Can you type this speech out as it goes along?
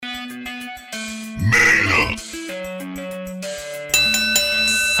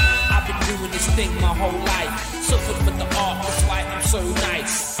whole life. Suffered for the art, that's why I'm so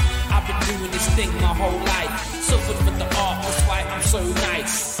nice. I've been doing this thing my whole life. Suffered for the art, that's why I'm so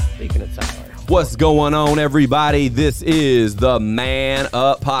nice. Speaking of Tyler. What's going on, everybody? This is the Man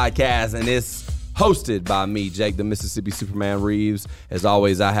Up Podcast, and it's hosted by me, Jake, the Mississippi Superman Reeves. As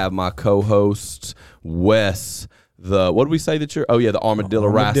always, I have my co-host, Wes, the Armadillo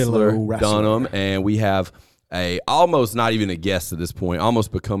Wrestler, Dunham, and we have almost not even a guest at this point,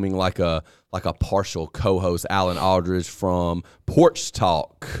 almost becoming like a partial co-host, Alan Aldridge from Porch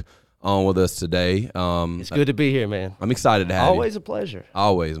Talk, on with us today. It's good to be here, man. I'm excited to have you. Always a pleasure.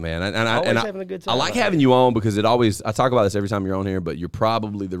 Always, man. And having a good time. I like having you on because I talk about this every time you're on here, but you're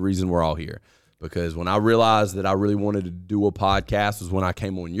probably the reason we're all here. Because when I realized that I really wanted to do a podcast was when I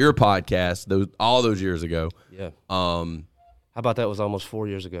came on your podcast all those years ago. Yeah. How about that was almost 4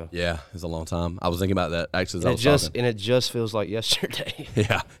 years ago? Yeah, it's a long time. I was thinking about that actually. And it just feels like yesterday.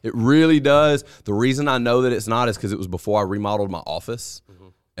 Yeah, it really does. The reason I know that it's not is because it was before I remodeled my office. Mm-hmm.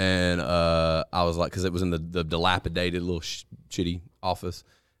 And I was like, because it was in the dilapidated little shitty office.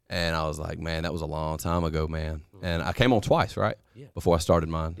 And I was like, man, that was a long time ago, man. Mm-hmm. And I came on twice, right? Yeah. Before I started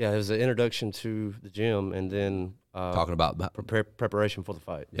mine. Yeah, it was an introduction to the gym and then talking about preparation for the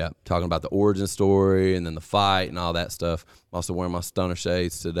fight. Yeah, talking about the origin story and then the fight and all that stuff. I'm also wearing my stunner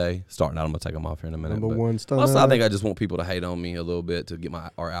shades today. Starting out, I'm going to take them off here in a minute. Number one stunner. Also, I think I just want people to hate on me a little bit to get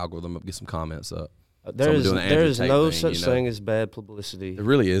our algorithm up, get some comments up. There is no such thing as bad publicity. It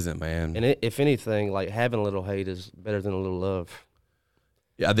really isn't, man. And if anything, like having a little hate is better than a little love.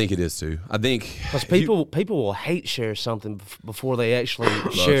 Yeah, I think it is too. I think because people will hate share something before they actually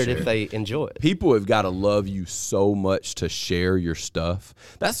share it if they enjoy it. People have got to love you so much to share your stuff.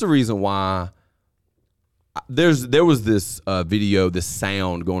 That's the reason why there was this video, this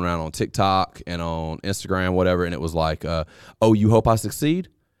sound going around on TikTok and on Instagram, whatever, and it was like, "Oh, you hope I succeed."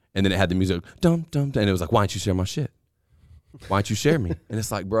 And then it had the music, dum, dum, dum, and it was like, why don't you share my shit? Why don't you share me? And it's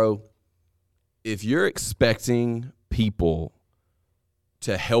like, bro, if you're expecting people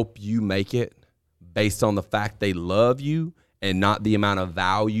to help you make it based on the fact they love you and not the amount of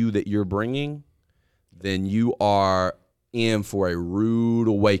value that you're bringing, then you are in for a rude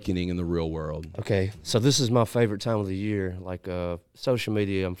awakening in the real world. Okay, so this is my favorite time of the year. Like social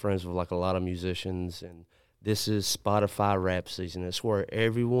media, I'm friends with like a lot of musicians, and this is Spotify rap season. It's where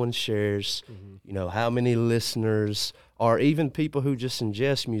everyone shares, how many listeners, or even people who just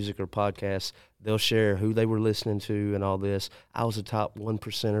ingest music or podcasts, they'll share who they were listening to and all this. I was a top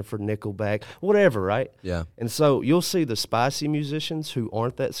 1%er for Nickelback, whatever, right? Yeah. And so you'll see the spicy musicians who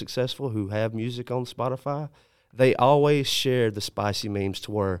aren't that successful, who have music on Spotify, they always share the spicy memes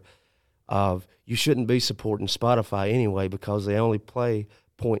to where you shouldn't be supporting Spotify anyway because they only play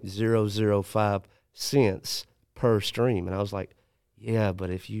 0.005 cents per stream. And I was like, yeah, but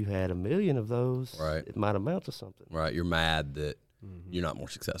if you had 1 million of those, right, it might amount to something. Right. You're mad that you're not more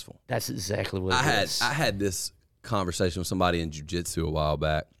successful. That's exactly what it is. I had this conversation with somebody in jiu-jitsu a while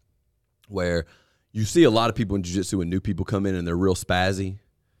back where you see a lot of people in jiu-jitsu and new people come in and they're real spazzy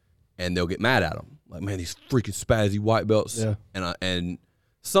and they'll get mad at them. Like, man, these freaking spazzy white belts. Yeah. And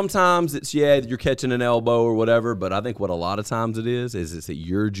sometimes it's, you're catching an elbow or whatever, but I think what a lot of times it is that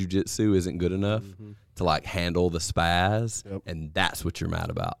your jiu-jitsu isn't good enough to, like, handle the spaz, and that's what you're mad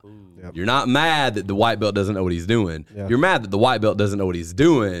about. Yep. You're not mad that the white belt doesn't know what he's doing. Yep. You're mad that the white belt doesn't know what he's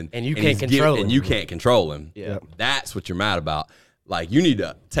doing. And you can't control him. And you can't control him. Yep. That's what you're mad about. Like, you need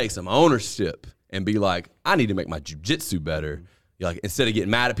to take some ownership and be like, I need to make my jiu-jitsu better. You're like, instead of getting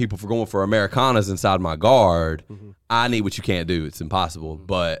mad at people for going for Americanas inside my guard, I need what you can't do. It's impossible.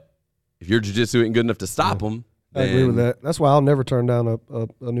 But if your jiu-jitsu isn't good enough to stop them, I agree with that. That's why I'll never turn down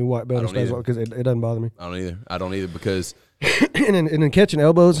a new white belt because it doesn't bother me. I don't either because and then catching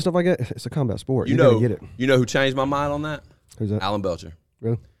elbows and stuff like that, it's a combat sport. You gotta get it. You know who changed my mind on that? Who's that? Alan Belcher.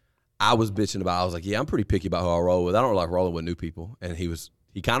 Really? I was bitching about. I was like, I'm pretty picky about who I roll with. I don't like rolling with new people. And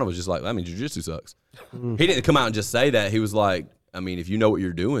he kind of was just like, I mean, jiu-jitsu sucks. He didn't come out and just say that. He was like, I mean, if you know what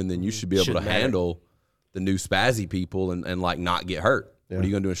you're doing, then you should be able to handle the new spazzy people and like not get hurt. Yeah. What are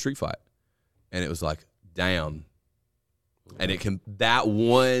you gonna do in a street fight? And it was like, damn. And that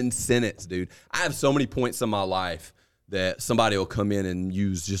one sentence, dude. I have so many points in my life that somebody will come in and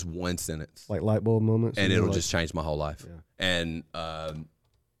use just one sentence. Like light bulb moments. And it'll just change my whole life. Yeah. And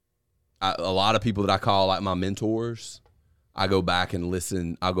a lot of people that I call like my mentors, I go back and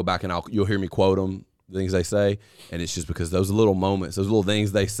listen. I'll go back and you'll hear me quote them, the things they say. And it's just because those little moments, those little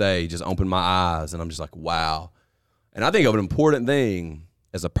things they say just open my eyes. And I'm just like, wow. And I think of an important thing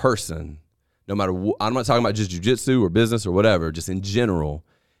as a person, no matter what, I'm not talking about just jiu-jitsu or business or whatever, just in general,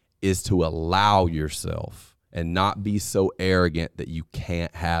 is to allow yourself and not be so arrogant that you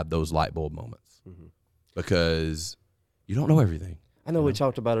can't have those light bulb moments. Mm-hmm. because you don't know everything. I know we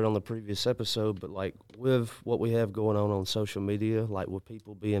talked about it on the previous episode, but like with what we have going on social media, like with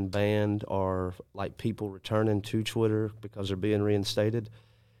people being banned or like people returning to Twitter because they're being reinstated,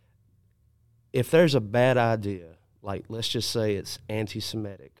 if there's a bad idea, like let's just say it's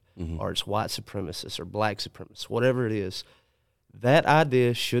anti-Semitic or it's white supremacist or black supremacist, whatever it is, that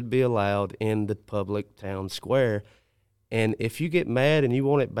idea should be allowed in the public town square. And if you get mad and you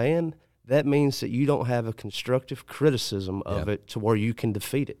want it banned, that means that you don't have a constructive criticism of it to where you can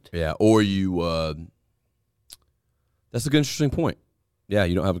defeat it. Yeah, or you. That's a good, interesting point. Yeah,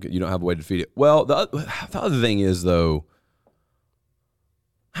 you don't have a way to defeat it. Well, the other thing is though,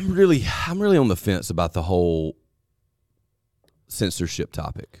 I'm really on the fence about the whole censorship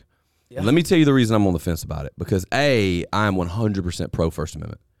topic. Yeah. And let me tell you the reason I'm on the fence about it. Because A, I am 100% pro First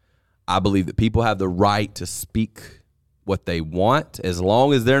Amendment. I believe that people have the right to speak what they want as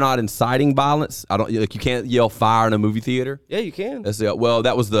long as they're not inciting violence. You can't yell fire in a movie theater. Yeah, you can. That's that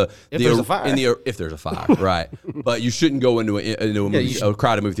was the if there's a fire. If there's a fire, right? But you shouldn't go into a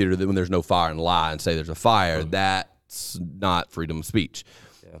crowded movie theater when there's no fire and lie and say there's a fire. That's not freedom of speech.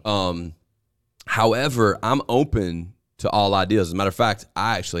 Yeah. However, I'm open to all ideas. As a matter of fact,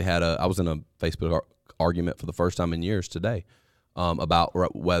 I was in a Facebook argument for the first time in years today about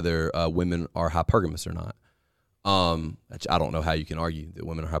whether women are hypergamous or not. I don't know how you can argue that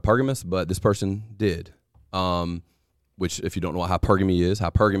women are hypergamous, but this person did. Which, if you don't know what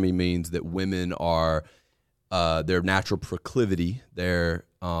hypergamy means that women are their natural proclivity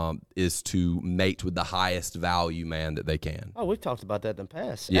is to mate with the highest value man that they can. Oh, we've talked about that in the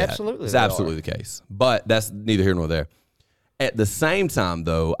past. Yeah, absolutely, it's absolutely the case. But that's neither here nor there. At the same time,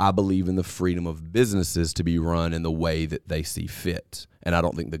 though, I believe in the freedom of businesses to be run in the way that they see fit, and I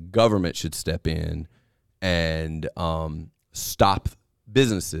don't think the government should step in and stop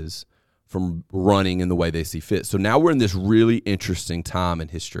businesses from running in the way they see fit. So now we're in this really interesting time in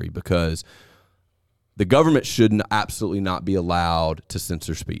history because the government should absolutely not be allowed to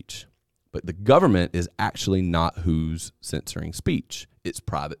censor speech. But the government is actually not who's censoring speech. It's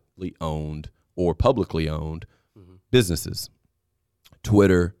privately owned or publicly owned businesses,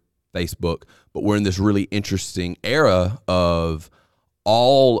 Twitter, Facebook. But we're in this really interesting era of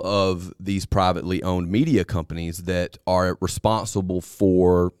all of these privately owned media companies that are responsible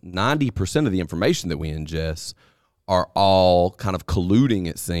for 90% of the information that we ingest are all kind of colluding,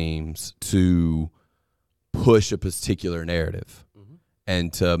 it seems, to push a particular narrative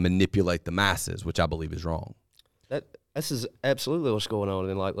and to manipulate the masses, which I believe is wrong. This is absolutely what's going on.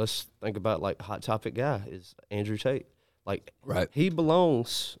 And like, let's think about like Hot Topic guy is Andrew Tate. Like, right. He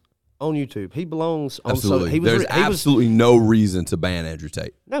belongs on YouTube. He belongs on absolutely. There's absolutely no reason to ban Andrew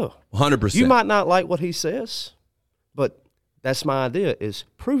Tate. No. 100%. You might not like what he says, but that's my idea is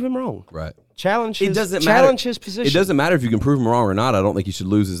prove him wrong. Right. Challenge his position. It doesn't matter if you can prove him wrong or not. I don't think he should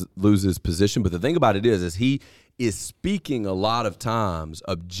lose his position. But the thing about it is he is speaking a lot of times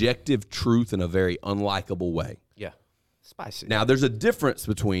objective truth in a very unlikable way. Yeah. Spicy. Now, there's a difference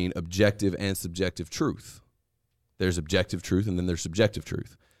between objective and subjective truth. There's objective truth and then there's subjective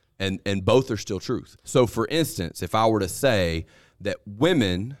truth. And both are still truth. So, for instance, if I were to say that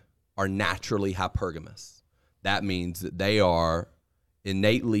women are naturally hypergamous, that means that they are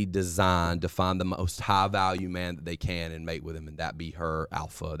innately designed to find the most high-value man that they can and mate with him, and that be her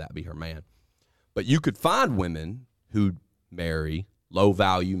alpha, that be her man. But you could find women who marry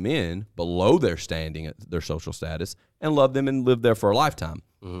low-value men below their standing, their social status, and love them and live there for a lifetime.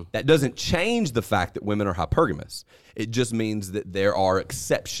 Mm-hmm. That doesn't change the fact that women are hypergamous. It just means that there are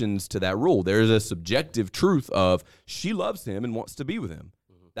exceptions to that rule. There is a subjective truth of she loves him and wants to be with him.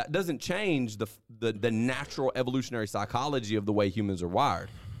 Mm-hmm. That doesn't change the natural evolutionary psychology of the way humans are wired.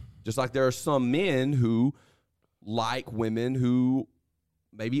 Just like there are some men who like women who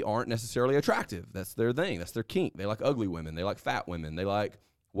maybe aren't necessarily attractive. That's their thing. That's their kink. They like ugly women. They like fat women. They like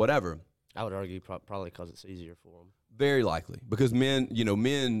whatever. I would argue probably because it's easier for them. Very likely, because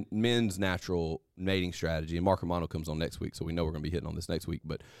men's natural mating strategy, and Mark Romano comes on next week, so we know we're going to be hitting on this next week,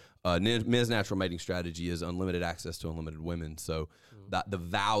 but men's natural mating strategy is unlimited access to unlimited women, so that the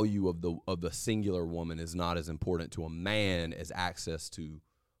value of the singular woman is not as important to a man as access to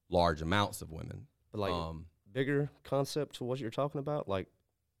large amounts of women. But like bigger concept to what you're talking about, like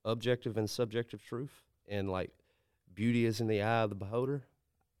objective and subjective truth, and like beauty is in the eye of the beholder,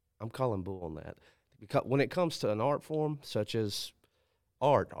 I'm calling bull on that. Because when it comes to an art form such as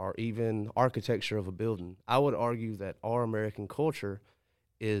art or even architecture of a building, I would argue that our American culture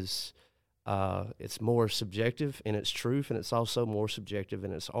is it's more subjective in its truth, and it's also more subjective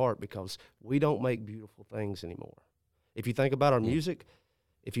in its art because we don't make beautiful things anymore. If you think about our music,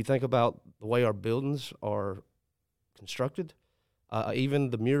 if you think about the way our buildings are constructed, even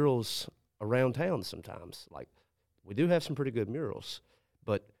the murals around town sometimes, like we do have some pretty good murals,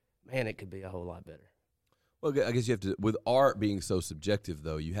 but man, it could be a whole lot better. Well, I guess you have to, with art being so subjective,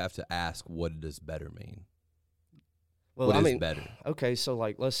 though, you have to ask, what does better mean? Well, what I is mean, better? Okay, so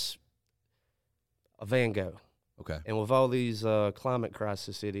like a Van Gogh. Okay. And with all these climate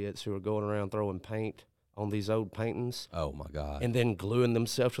crisis idiots who are going around throwing paint on these old paintings. Oh my God. And then gluing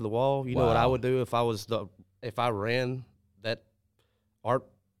themselves to the wall. You know what I would do if I ran that art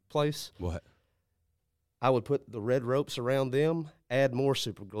place? What? I would put the red ropes around them, add more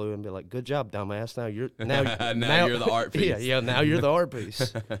super glue, and be like, "Good job, dumbass! Now you're now you're the art piece. Yeah. Now you're the art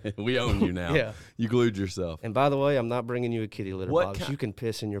piece. We own you now. Yeah, you glued yourself. And by the way, I'm not bringing you a kitty litter box. You can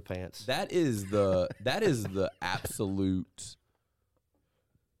piss in your pants. That is the absolute.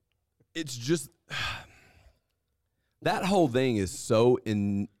 It's just that whole thing is so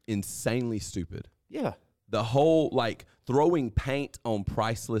insanely stupid. Yeah. The whole, like, throwing paint on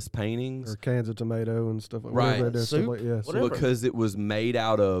priceless paintings. Or cans of tomato and stuff. Right. Soup, whatever. Because it was made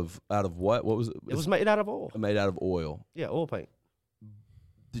out of what? What was it? It was made out of oil. Made out of oil. Yeah, oil paint.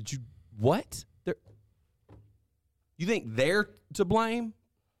 Did you, what? You think they're to blame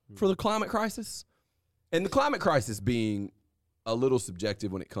for the climate crisis? And the climate crisis being a little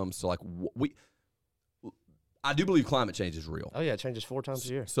subjective when it comes to, like, I do believe climate change is real. Oh yeah, it changes 4 times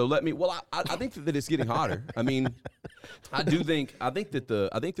a year. So I think that it's getting hotter. I mean, I think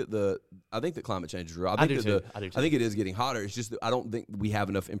that climate change is real. I do too. I think it is getting hotter. It's just that I don't think we have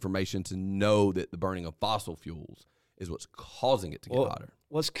enough information to know that the burning of fossil fuels is what's causing it to get hotter.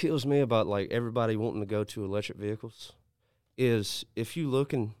 What kills me about like everybody wanting to go to electric vehicles is if you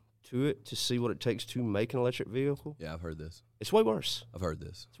look into it to see what it takes to make an electric vehicle. Yeah, I've heard this. It's way worse. I've heard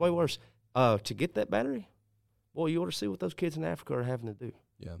this. It's way worse. To get that battery. Boy, you ought to see what those kids in Africa are having to do.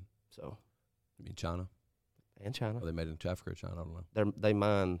 Yeah. So. You mean China? And China. Are they made in Africa or China? I don't know. They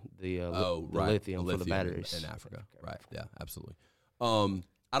mine the lithium for the batteries. In Africa. Right. Yeah, absolutely.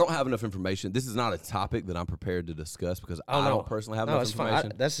 I don't have enough information. This is not a topic that I'm prepared to discuss because I don't personally have enough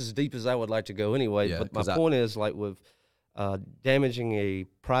information. That's as deep as I would like to go anyway. Yeah, but my point is, like, with damaging a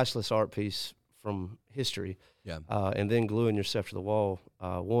priceless art piece from history and then gluing yourself to the wall,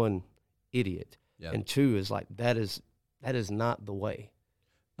 one, idiot. Yeah. And 2 is like that is not the way.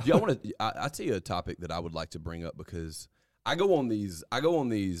 Yeah, I tell you a topic that I would like to bring up because I go on these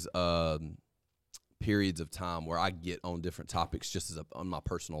periods of time where I get on different topics just on my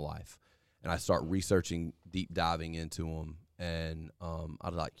personal life, and I start researching, deep diving into them. And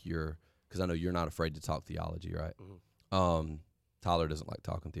I'd like because I know you're not afraid to talk theology, right? Mm-hmm. Tyler doesn't like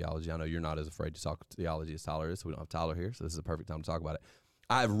talking theology. I know you're not as afraid to talk theology as Tyler is, so we don't have Tyler here, so this is a perfect time to talk about it.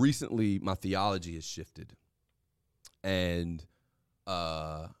 My theology has shifted, and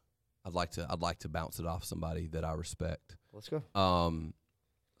I'd like to bounce it off somebody that I respect. Let's go.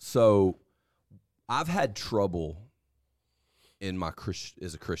 So I've had trouble in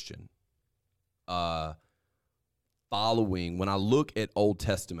as a Christian, following when I look at Old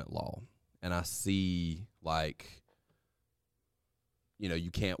Testament law and I see, like,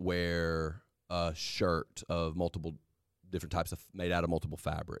 you can't wear a shirt of multiple different types of made out of multiple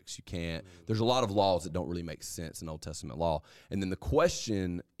fabrics. You can't. There's a lot of laws that don't really make sense in Old Testament law. And then the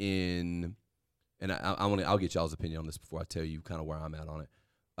question I'll get y'all's opinion on this before I tell you kind of where I'm at on it.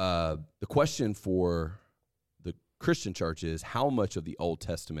 The question for the Christian church is how much of the Old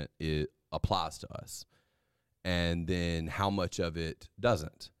Testament applies to us, and then how much of it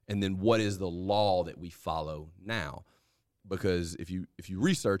doesn't, and then what is the law that we follow now? Because if you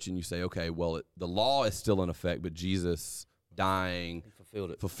research and you say, okay, well, the law is still in effect, but Jesus dying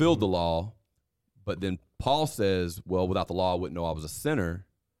fulfilled the law. But then Paul says, well, without the law, I wouldn't know I was a sinner.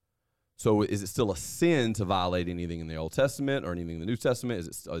 So is it still a sin to violate anything in the Old Testament or anything in the New Testament?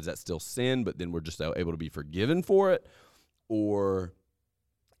 Is that still sin, but then we're just able to be forgiven for it? Or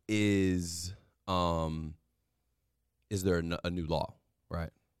is there a new law,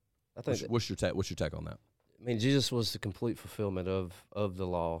 right? I think what's your take on that? I mean, Jesus was the complete fulfillment of the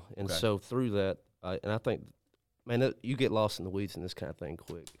law. And so through that, and I think, man, you get lost in the weeds in this kind of thing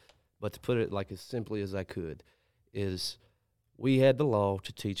quick. But to put it like as simply as I could is we had the law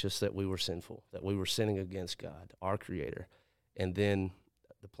to teach us that we were sinful, that we were sinning against God, our Creator. And then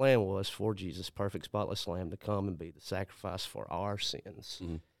the plan was for Jesus, perfect, spotless Lamb, to come and be the sacrifice for our sins.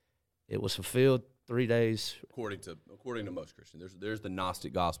 Mm-hmm. It was fulfilled 3 days. According to most Christians. There's the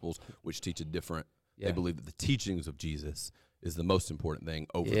Gnostic Gospels, which teach a different... They believe that the teachings of Jesus is the most important thing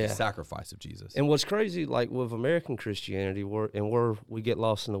over the sacrifice of Jesus. And what's crazy, like with American Christianity, where we get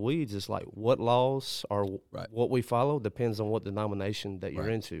lost in the weeds, is like what laws or what we follow depends on what denomination that you're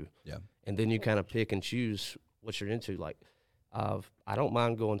into. Yeah. And then you kind of pick and choose what you're into. Like, I don't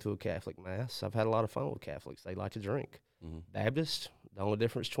mind going to a Catholic mass. I've had a lot of fun with Catholics. They like to drink. Baptist, the only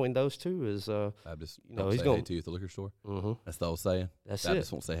difference between those two is Baptist, he's say going hey to you at the liquor store. That's the old saying.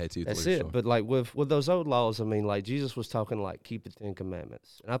 Baptists won't say hey to you at the liquor store. But like with those old laws, I mean, like Jesus was talking like keep the 10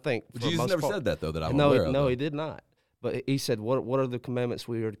 Commandments, and I think Jesus never said that though. That I'm no, aware of. No, he did not. But he said, what are the commandments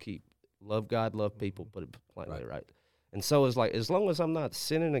we are to keep? Love God, love people. Put it plainly, right? And so it's like as long as I'm not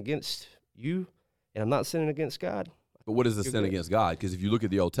sinning against you, and I'm not sinning against God. But what is the sin against God? Because if you look at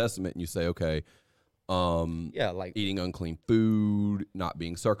the Old Testament and you say, okay. Like eating unclean food, not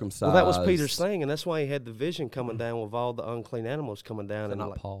being circumcised. Well, that was Peter's thing, and that's why he had the vision coming down with all the unclean animals coming down. And not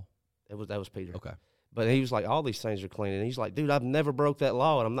like, Paul. That was Peter. Okay, but he was like, all these things are clean, and he's like, dude, I've never broke that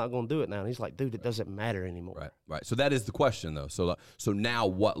law, and I'm not going to do it now. And he's like, dude, it doesn't matter anymore. Right. So that is the question, though. So now,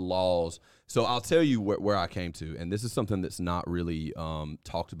 what laws? So I'll tell you where I came to, and this is something that's not really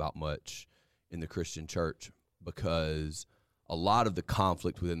talked about much in the Christian church, because a lot of the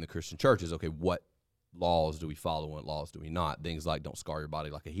conflict within the Christian church is, okay, what laws do we follow and what laws do we not? Things like don't scar your body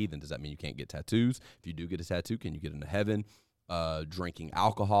like a heathen. Does that mean you can't get tattoos? If you do get a tattoo, can you get into heaven? Drinking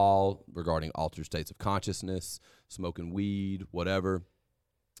alcohol, regarding altered states of consciousness, smoking weed, whatever.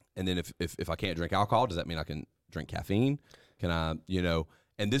 And then if I can't drink alcohol, does that mean I can drink caffeine? Can I,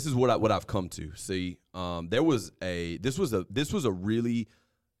 and this is what I've come to. See, this was a really,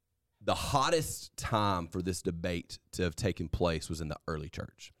 the hottest time for this debate to have taken place was in the early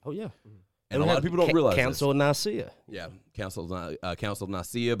church. Oh yeah. And a lot of people don't realize Council of Nicaea. Yeah, Council of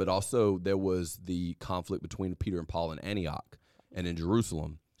Nicaea, but also there was the conflict between Peter and Paul in Antioch and in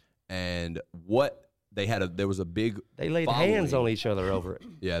Jerusalem. And what they had, there was a big They laid following. hands on each other over it.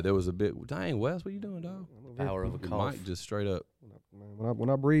 Yeah, there was a big, dang, Wes, what are you doing, dog? Power of a Your cough. mic just straight up. When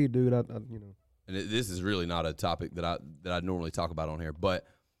I breathe, dude, I And this is really not a topic that I normally talk about on here, but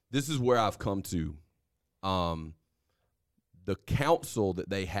this is where I've come to. The council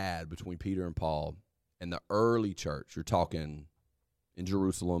that they had between Peter and Paul and the early church, you're talking in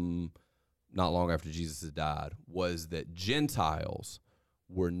Jerusalem not long after Jesus had died, was that Gentiles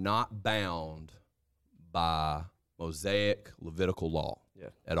were not bound by Mosaic Levitical law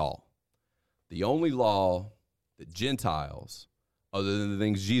at all. The only law that Gentiles, other than the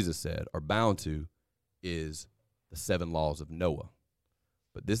things Jesus said, are bound to is the 7 laws of Noah.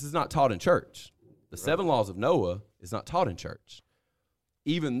 But this is not taught in church. The 7 laws of Noah is not taught in church,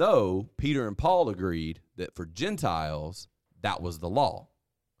 even though Peter and Paul agreed that for Gentiles, that was the law.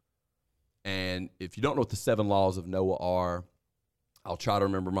 And if you don't know what the 7 laws of Noah are, I'll try to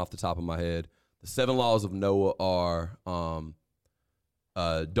remember them off the top of my head. The 7 laws of Noah are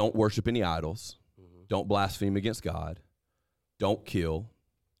don't worship any idols, don't blaspheme against God, don't kill,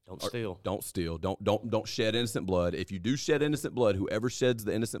 don't steal, don't shed innocent blood. If you do shed innocent blood, whoever sheds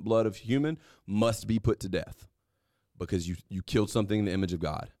the innocent blood of human must be put to death because you killed something in the image of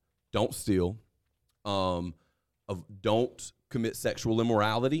God. Don't steal, don't commit sexual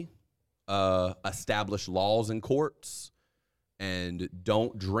immorality, establish laws in courts, and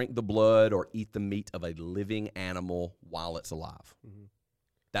don't drink the blood or eat the meat of a living animal while it's alive.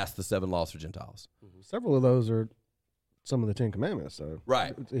 That's the 7 laws for Gentiles. Several of those are some of the 10 Commandments, so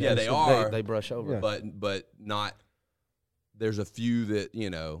right? Yeah, they are. They brush over, but not. There's a few that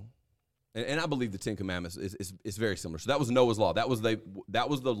and I believe the 10 Commandments is very similar. So that was Noah's law. That was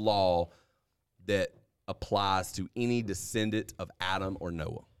the law that applies to any descendant of Adam or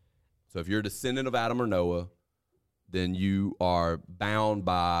Noah. So if you're a descendant of Adam or Noah, then you are bound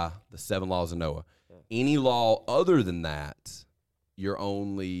by the 7 laws of Noah. Any law other than that, you're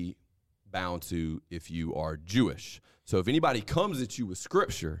only bound to if you are Jewish. So if anybody comes at you with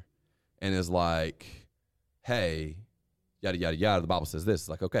scripture and is like, hey, yada, yada, yada, the Bible says this,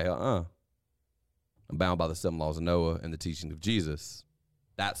 like, okay, I'm bound by the 7 laws of Noah and the teaching of Jesus.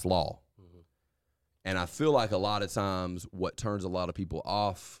 That's law. And I feel like a lot of times what turns a lot of people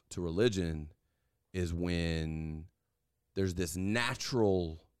off to religion is when there's this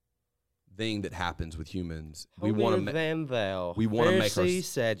natural thing that happens with humans. We want to We want to make ourselves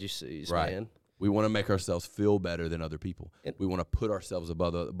Sadducees, right. Man. We want to make ourselves feel better than other people. We want to put ourselves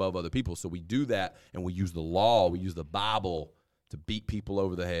above other people. So we do that, and we use the law, we use the Bible to beat people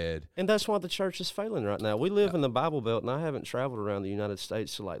over the head. And that's why the church is failing right now. We live in the Bible Belt, and I haven't traveled around the United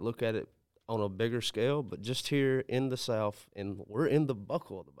States to look at it on a bigger scale, but just here in the South, and we're in the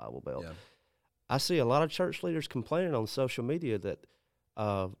buckle of the Bible Belt. Yeah. I see a lot of church leaders complaining on social media that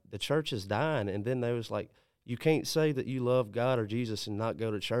the church is dying, and then they was like, you can't say that you love God or Jesus and not go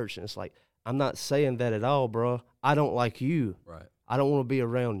to church. And it's like, I'm not saying that at all, bro. I don't like you. Right. I don't want to be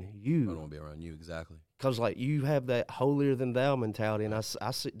around you. I don't want to be around you, exactly. Because, like, you have that holier-than-thou mentality. And I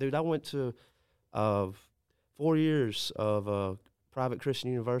see, dude, I went to 4 years of private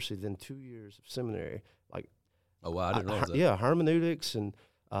Christian university, then 2 years of seminary. Like, oh, wow, I didn't realize that. Yeah, hermeneutics and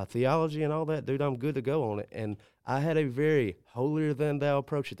theology and all that. Dude, I'm good to go on it. And I had a very holier-than-thou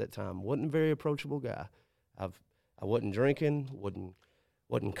approach at that time. Wasn't a very approachable guy. I wasn't drinking,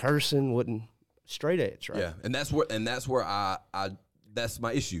 wasn't cursing, wasn't straight edge, right? Yeah, and that's where I that's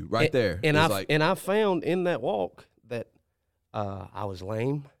my issue right there. And I found in that walk that I was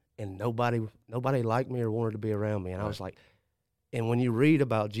lame and nobody liked me or wanted to be around me. And I was like, and when you read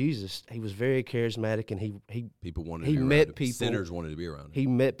about Jesus, he was very charismatic, and he people wanted he to be met around him. people. Sinners wanted to be around him. He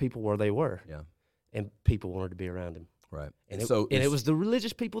met people where they were. Yeah, and people wanted to be around him. right. And it was the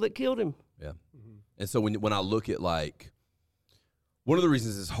religious people that killed him. Yeah. And so when I look at, like, one of the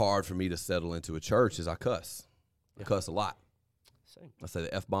reasons it's hard for me to settle into a church is I cuss. I cuss a lot. Same. I say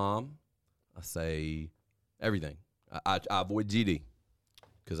the F-bomb. I say everything. I avoid GD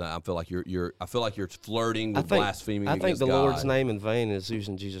because I feel like you're flirting with blaspheming against God. I think the Lord's name in vain is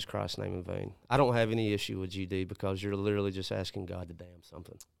using Jesus Christ's name in vain. I don't have any issue with GD because you're literally just asking God to damn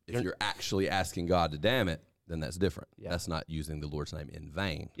something. If you're actually asking God to damn it, then that's different. Yeah. That's not using the Lord's name in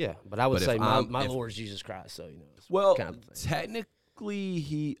vain. Yeah, but I would say my Lord is Jesus Christ, so, you know. It's Well, kind of thing.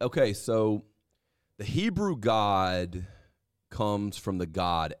 technically so the Hebrew God comes from the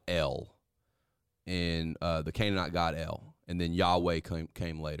god El, and the Canaanite god El, and then Yahweh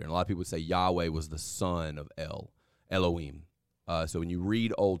came later. And a lot of people would say Yahweh was the son of Elohim. So when you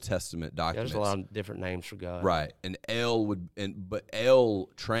read Old Testament documents, there's a lot of different names for God. right? And but El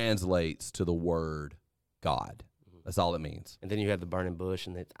translates to the word God. That's all it means. And then you have the burning bush,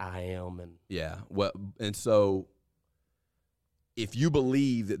 and it's I am, and Yeah. Well, and so if you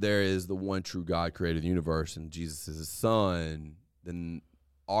believe that there is the one true God created the universe and Jesus is his son, then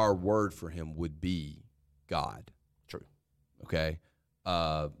our word for him would be God. true. Okay?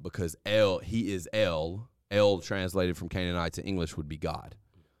 Because he is El. El translated from Canaanite to English would be God.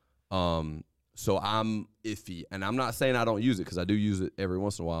 So I'm iffy. And I'm not saying I don't use it, because I do use it every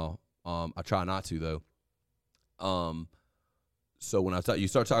once in a while. I try not to, though. So when you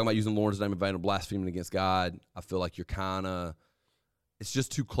start talking about using the Lord's name in vain and blaspheming against God, I feel like it's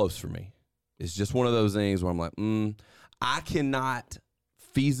just too close for me. It's just one of those things where I'm like, I cannot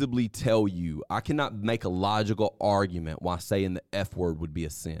feasibly tell you, I cannot make a logical argument why saying the F word would be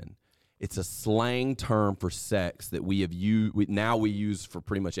a sin. It's a slang term for sex that we have used. We use for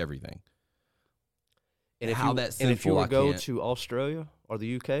pretty much everything. And if you go to Australia or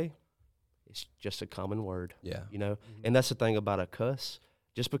the UK, it's just a common word. Yeah. You know? And that's the thing about a cuss.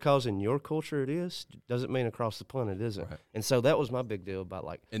 Just because in your culture it is, doesn't mean across the planet it isn't. Right. And so that was my big deal about,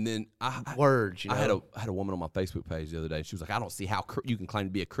 like, and then words. You know? I had a woman on my Facebook page the other day. She was like, I don't see how you can claim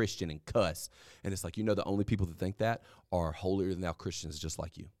to be a Christian and cuss. And it's like, the only people that think that are holier than thou Christians just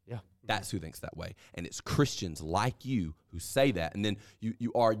like you. Yeah. That's who thinks that way. And it's Christians like you who say that. And then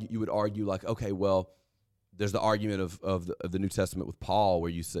you would argue like, okay, well, there's the argument of the New Testament with Paul where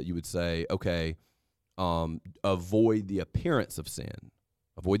you would say, okay, avoid the appearance of sin.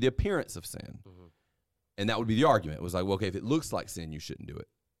 Avoid the appearance of sin. Mm-hmm. And that would be the argument. It was like, well, okay, if it looks like sin, you shouldn't do it.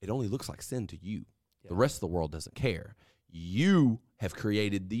 It only looks like sin to you. Yeah. The rest of the world doesn't care. You have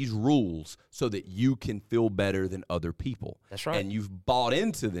created these rules so that you can feel better than other people. That's right. And you've bought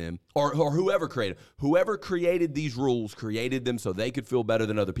into them, or whoever created these rules, created them so they could feel better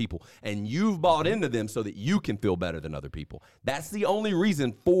than other people. And you've bought into them so that you can feel better than other people. That's the only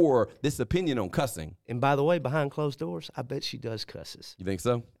reason for this opinion on cussing. And by the way, behind closed doors, I bet she does cusses. You think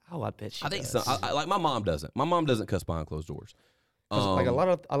so? Oh, I bet she does. I think so. Like my mom doesn't. My mom doesn't cuss behind closed doors. Like a lot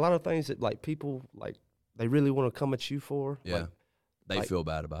of things that, like, people, like, they really want to come at you for. Yeah. Like, they feel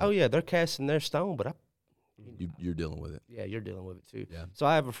bad about it. Oh, yeah, they're casting their stone, but you're dealing with it. Yeah, you're dealing with it too. Yeah. So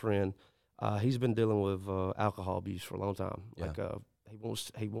I have a friend. He's been dealing with alcohol abuse for a long time. Yeah. Like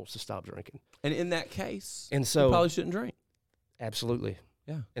he wants to stop drinking. And in that case, and so you probably shouldn't drink. Absolutely.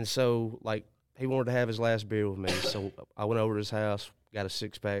 Yeah. And so, like, he wanted to have his last beer with me. So I went over to his house, got a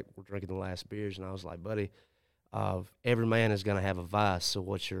 6-pack. We're drinking the last beers, and I was like, buddy, every man is going to have a vice. So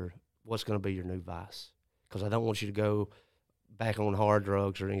what's going to be your new vice? Because I don't want you to go back on hard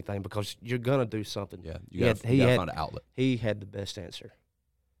drugs or anything, because you're going to do something. Yeah, you got to find an outlet. He had the best answer.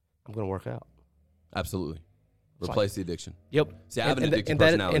 I'm going to work out. Absolutely. Replace the addiction. Yep. See, I have an addictive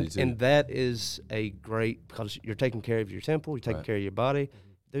personality too. And that is a great, because you're taking care of your temple, you're taking care of your body.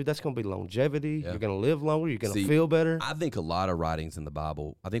 dude, that's going to be longevity. Yeah. You're going to live longer. You're going to feel better. I think a lot of writings in the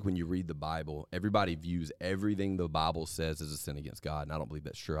Bible, I think when you read the Bible, everybody views everything the Bible says as a sin against God, and I don't believe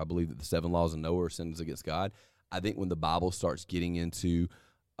that's true. I believe that the 7 laws of Noah are sins against God. I think when the Bible starts getting into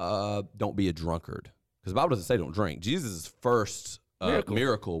don't be a drunkard, because the Bible doesn't say don't drink. Jesus' first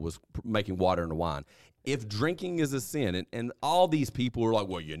miracle was making water into wine. If drinking is a sin, and all these people are like,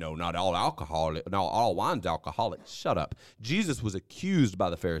 well, not all wine's alcoholic. Shut up. Jesus was accused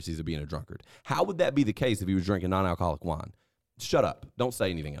by the Pharisees of being a drunkard. How would that be the case if he was drinking non-alcoholic wine? Shut up. Don't say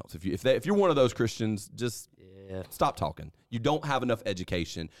anything else. If you're one of those Christians, just stop talking. You don't have enough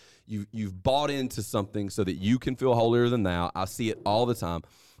education. You've bought into something so that you can feel holier than thou. I see it all the time.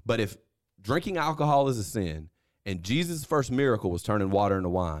 But if drinking alcohol is a sin, and Jesus' first miracle was turning water into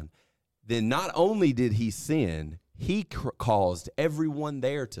wine, then not only did he sin, he caused everyone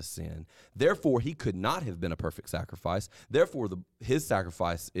there to sin. Therefore, he could not have been a perfect sacrifice. Therefore, his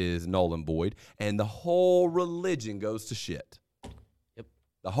sacrifice is null and void, and the whole religion goes to shit. Yep.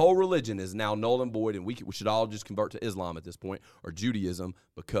 The whole religion is now null and void, and we should all just convert to Islam at this point, or Judaism,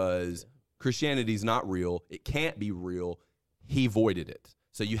 because Christianity is not real. It can't be real. He voided it.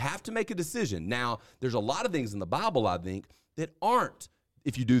 So you have to make a decision. Now, there's a lot of things in the Bible, I think, that aren't,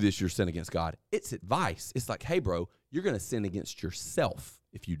 if you do this, you're sin against God. It's advice. It's like, hey, bro, you're going to sin against yourself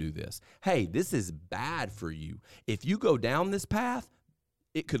if you do this. Hey, this is bad for you. If you go down this path,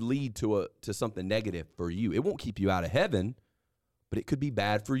 it could lead to something negative for you. It won't keep you out of heaven, but it could be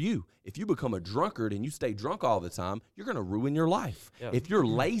bad for you. If you become a drunkard and you stay drunk all the time, you're going to ruin your life. Yeah. If you're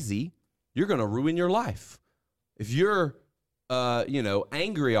lazy, you're going to ruin your life. If you're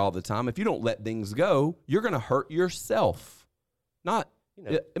angry all the time, if you don't let things go, you're going to hurt yourself.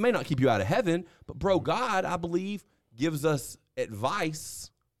 It may not keep you out of heaven, but bro, God, I believe, gives us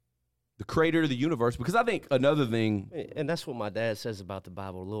advice, the creator of the universe, because I think another thing. And that's what my dad says about the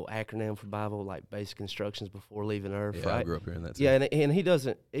Bible, a little acronym for Bible, like basic instructions before leaving earth, yeah, right? I grew up hearing that too. Yeah, and he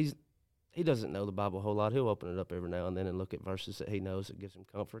doesn't know the Bible a whole lot. He'll open it up every now and then and look at verses that he knows that gives him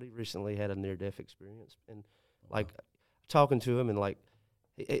comfort. He recently had a near-death experience, and talking to him, and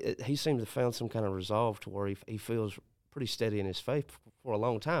he seems to have found some kind of resolve to where he feels pretty steady in his faith for a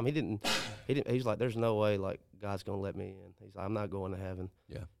long time. He's like, there's no way like God's gonna let me in. He's like, I'm not going to heaven.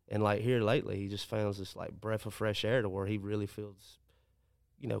 Yeah. And like here lately, he just found this like breath of fresh air to where he really feels,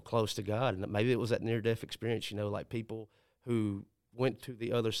 close to God. And maybe it was that near-death experience. Like people who went to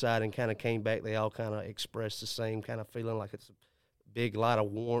the other side and kind of came back, they all kind of expressed the same kind of feeling, like it's a big light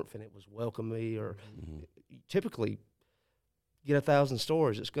of warmth and it was welcome me. Or typically, get 1,000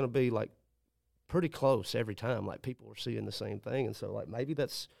 stories, it's going to be like pretty close every time. Like people were seeing the same thing, and so like maybe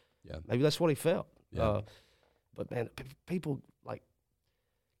that's what he felt. Yeah. But man, people like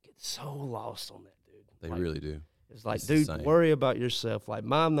get so lost on that, dude. They really do. It's like, dude, worry about yourself. Like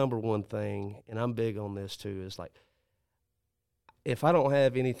my number one thing, and I'm big on this too, is like if I don't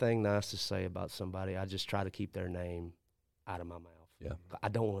have anything nice to say about somebody, I just try to keep their name out of my mouth. Yeah. I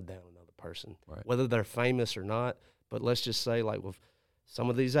don't want to down another person, right, whether they're famous or not. But let's just say, like, with some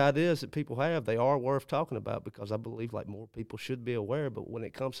of these ideas that people have, they are worth talking about, because I believe, like, more people should be aware. But when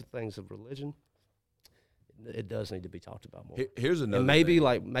it comes to things of religion, it does need to be talked about more. Here's another and maybe,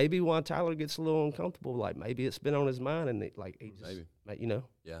 thing. Maybe why Tyler gets a little uncomfortable, like, maybe it's been on his mind, and, he just,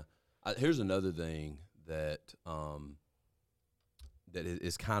 Yeah. Here's another thing that that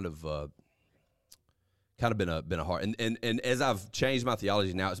is kind of been a hard, and as I've changed my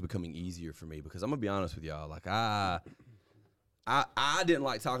theology, now it's becoming easier for me, because I'm gonna be honest with y'all, like I didn't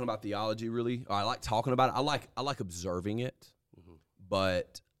like talking about theology really. Or I like talking about it. I like observing it,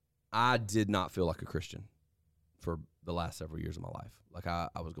 but I did not feel like a Christian for the last several years of my life. Like I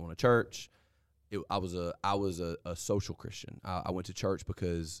was going to church. I was a social Christian. I went to church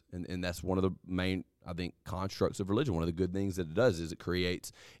because, and that's one of the main, I think, constructs of religion. One of the good things that it does is it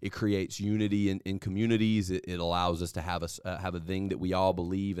creates unity in communities. It allows us to have a thing that we all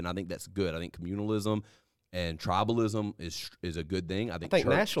believe, and I think that's good. I think communalism and tribalism is a good thing. I think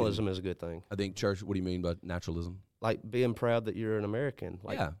nationalism is a good thing. I think church. What do you mean by naturalism? Like being proud that you're an American.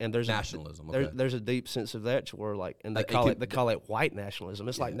 Like, yeah, and there's nationalism. There's a deep sense of that to where, like, and they call it white nationalism.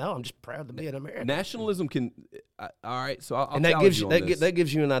 It's like, no, I'm just proud to be an American. Nationalism can. All right, so I'll and that gives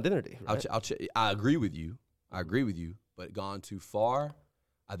you an identity. Right? I agree with you. But gone too far,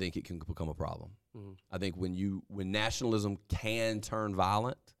 I think it can become a problem. Mm-hmm. I think when nationalism can turn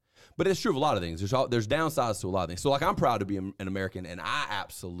violent, but it's true of a lot of things. There's downsides to a lot of things. So like, I'm proud to be an American, and I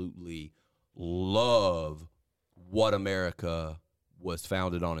absolutely love what America was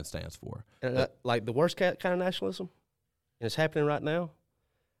founded on and stands for. And like the worst kind of nationalism, and it's happening right now,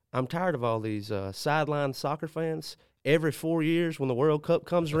 I'm tired of all these sideline soccer fans every 4 years when the World Cup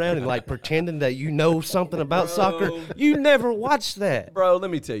comes around and like pretending that you know something about soccer. You never watched that. Bro,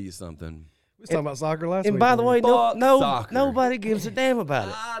 let me tell you something. We was talking about soccer last week. And by the way, Fuck soccer. nobody gives a damn about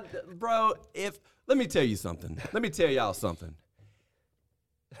it. Bro, let me tell you something. Let me tell y'all something.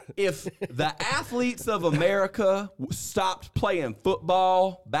 If the athletes of America stopped playing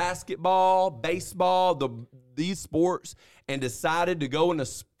football, basketball, baseball, these sports, and decided to go into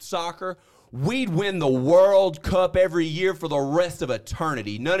soccer, we'd win the World Cup every year for the rest of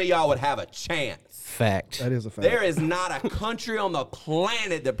eternity. None of y'all would have a chance. Fact. That is a fact. There is not a country on the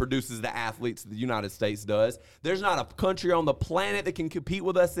planet that produces the athletes the United States does. There's not a country on the planet that can compete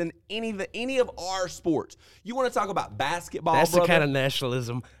with us in any of our sports. You want to talk about basketball, That's brother? the kind of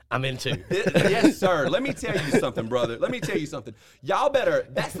nationalism I'm into. Yes, sir. Let me tell you something, brother. Let me tell you something. Y'all better,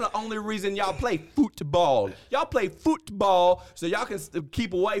 that's the only reason y'all play football. Y'all play football so y'all can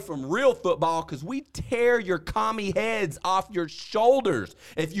keep away from real football because we tear your commie heads off your shoulders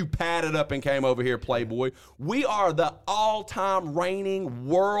if you padded up and came over here, Playboy. We are the all-time reigning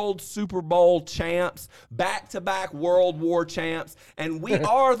world Super Bowl champs, back-to-back World War champs, and we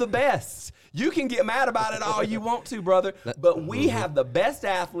are the best. You can get mad about it all you want to, brother, but we have the best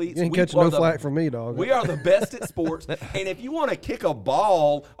athletes. You ain't catching no flack from me, dog. We are the best at sports, and if you want to kick a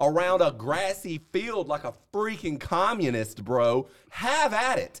ball around a grassy field like a freaking communist, bro, have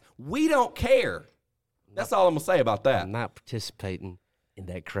at it. We don't care. That's all I'm going to say about that. I'm not participating in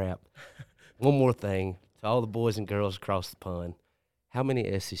that crap. One more thing to all the boys and girls across the pond. How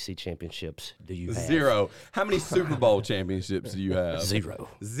many SEC championships do you have? 0. How many Super Bowl championships do you have? 0.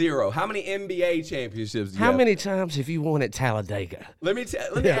 0. How many NBA championships do you How have? many times have you won at Talladega? Let me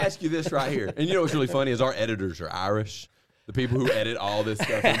ask you this right here. And you know what's really funny is our editors are Irish. The people who edit all this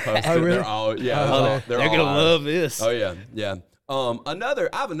stuff and post it, Oh, really? they're all They're all gonna Irish. love this. Oh yeah, yeah. I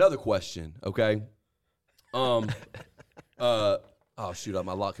have another question. Okay. Oh shoot!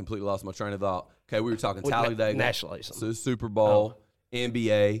 Completely lost my train of thought. Okay, we were talking Talladega, nationalism, Super Bowl,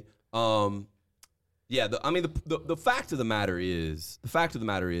 NBA. Yeah. The fact of the matter is,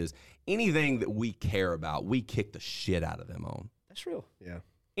 anything that we care about, we kick the shit out of them on. That's real. Yeah.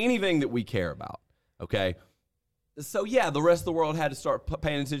 Anything that we care about. Okay. So yeah, the rest of the world had to start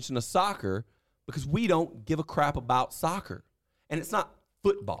paying attention to soccer because we don't give a crap about soccer, and it's not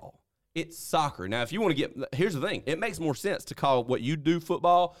football. It's soccer. Now, if you want to here's the thing. It makes more sense to call what you do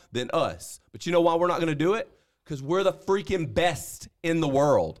football than us. But you know why we're not going to do it? Because we're the freaking best in the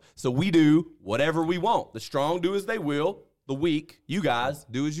world. So we do whatever we want. The strong do as they will. The weak, you guys,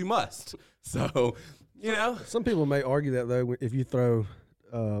 do as you must. So, you know. Some people may argue that, though, if you throw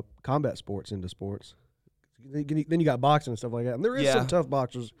combat sports into sports. Then you got boxing and stuff like that, and there is some tough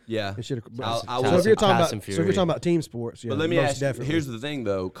boxers. Yeah, and shit. I So if you're talking about team sports, yeah. But let me ask you. Definitely. Here's the thing,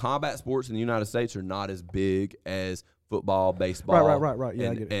 though: combat sports in the United States are not as big as football, baseball, right. Yeah,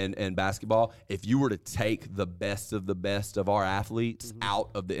 I get it. And basketball. If you were to take the best of our athletes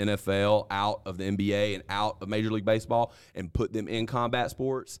out of the NFL, out of the NBA, and out of Major League Baseball, and put them in combat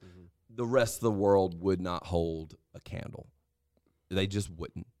sports, the rest of the world would not hold a candle. They just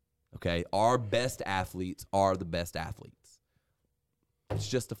wouldn't. Okay, our best athletes are the best athletes. It's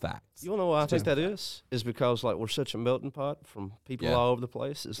just a fact. You want to know why I think that is? Is because like we're such a melting pot from people all over the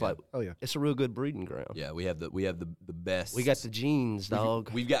place. It's like, it's a real good breeding ground. Yeah, we have the best. We got the genes,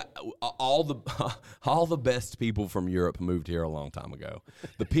 dog. We've got all the best people from Europe moved here a long time ago.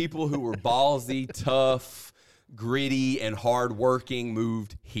 The people who were ballsy, tough, gritty, and hardworking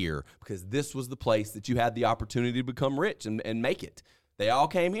moved here because this was the place that you had the opportunity to become rich and make it. They all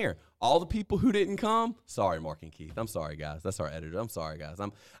came here. All the people who didn't come, sorry, Mark and Keith. I'm sorry, guys. That's our editor. I'm sorry, guys.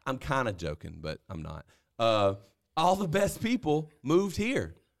 I'm kind of joking, but I'm not. All the best people moved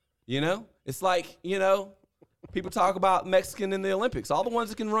here. You know? It's like, you know, people talk about Mexican in the Olympics. All the ones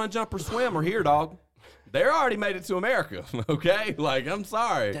that can run, jump, or swim are here, dog. They're already made it to America, okay? Like, I'm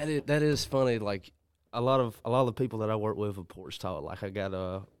sorry. That is funny. Like, a lot of the people that I work with are Porch Talk. Like, I got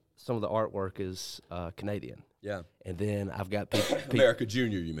some of the artwork is Canadian. Yeah. And then I've got people America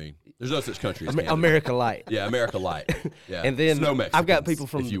Junior, you mean? There's no such country as Canada. America Light. Yeah, America Light. Yeah. And then Snow I've got Mexicans, people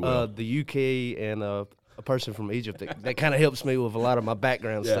from if you will. the UK and a person from Egypt that kind of helps me with a lot of my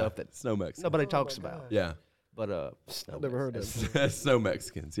background stuff that Snow Mexicans. nobody talks about. Yeah. But I've never heard that. Snow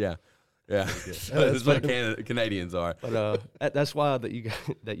Mexicans, yeah. Yeah. That's what Canadians are. But that's why that you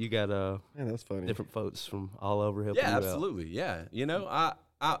got Man, that's funny. different folks from all over helping Yeah, you out. absolutely. Yeah. You know, I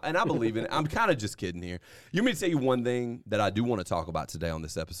believe in it. I'm kind of just kidding here. You want me to tell you one thing that I do want to talk about today on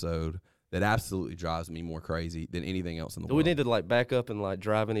this episode that absolutely drives me more crazy than anything else in the Do world. we need to like back up and like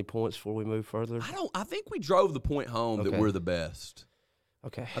drive any points before we move further? I think we drove the point home that Okay. we're the best.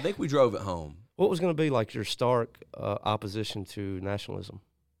 Okay. I think we drove it home. What was going to be like your stark opposition to nationalism?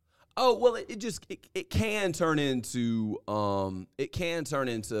 Oh, well, it can turn into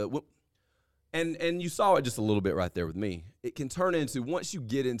and you saw it just a little bit right there with me. It can turn into, once you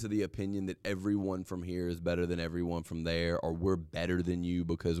get into the opinion that everyone from here is better than everyone from there, or we're better than you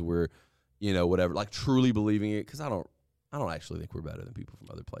because we're, whatever, like truly believing it, because I don't actually think we're better than people from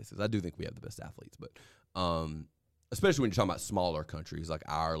other places. I do think we have the best athletes, but especially when you're talking about smaller countries like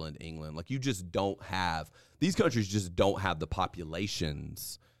Ireland, England, like these countries just don't have the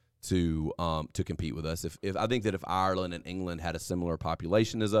populations to compete with us. If I think that if Ireland and England had a similar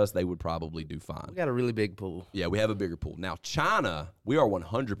population as us, they would probably do fine. We got a really big pool. Yeah, we have a bigger pool. Now, China, we are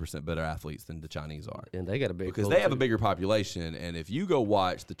 100% better athletes than the Chinese are. And they got a big because pool they have too. a bigger population. And if you go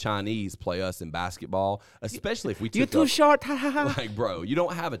watch the Chinese play us in basketball, especially if we You're took too up, short. like, bro, you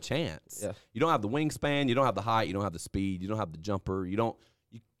don't have a chance. Yeah. You don't have the wingspan. You don't have the height. You don't have the speed. You don't have the jumper. You don't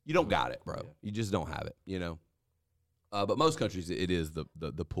got it, bro. You just don't have it. But most countries, it is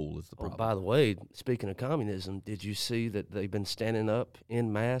the pool is the problem. By the way, speaking of communism, did you see that they've been standing up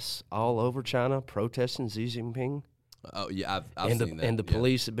en masse all over China protesting Xi Jinping? Oh yeah, I've seen that. And the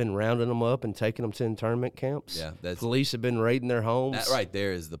police have been rounding them up and taking them to internment camps. Yeah, police have been raiding their homes. That right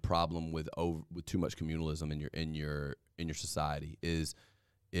there is the problem with too much communalism in your society. Is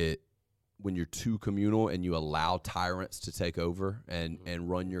it when you're too communal and you allow tyrants to take over and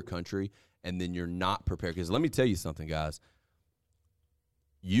run your country, and then you're not prepared. Because let me tell you something, guys.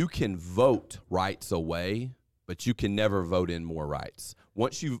 You can vote rights away, but you can never vote in more rights.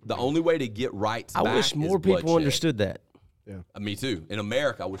 The only way to get rights back I wish more is people bloodshed. understood that. Yeah. Me too. In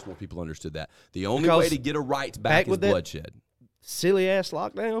America, I wish more people understood that. The only way to get a right back is bloodshed. Silly ass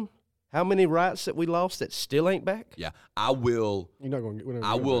lockdown. How many rights that we lost that still ain't back? Yeah, I will. You're not going to get.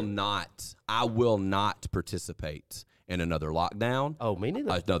 I will not participate in another lockdown. Oh, me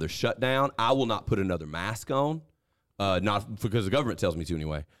neither. Another shutdown. I will not put another mask on. Not because the government tells me to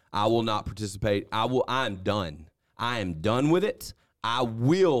anyway. I will not participate. I am done. I am done with it. I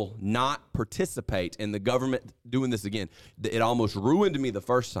will not participate in the government doing this again. It almost ruined me the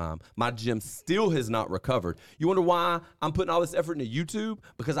first time. My gym still has not recovered. You wonder why I'm putting all this effort into YouTube?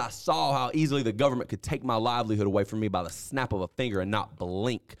 Because I saw how easily the government could take my livelihood away from me by the snap of a finger and not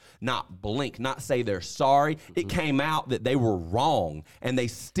blink, not say they're sorry. It came out that they were wrong, and they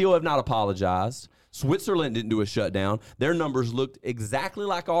still have not apologized. Switzerland didn't do a shutdown. Their numbers looked exactly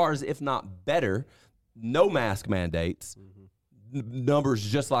like ours, if not better. No mask mandates. Numbers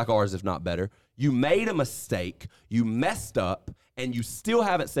just like ours, if not better. You made a mistake, you messed up, and you still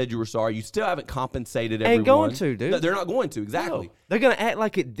haven't said you were sorry. You still haven't compensated everyone. Ain't going to, dude. No, they're not going to, exactly. No. They're going to act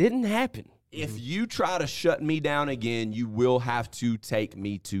like it didn't happen. If you try to shut me down again, you will have to take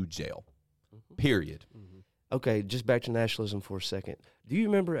me to jail, period. Okay, just back to nationalism for a second. Do you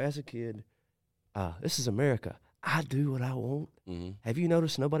remember as a kid, this is America, I do what I want? Have you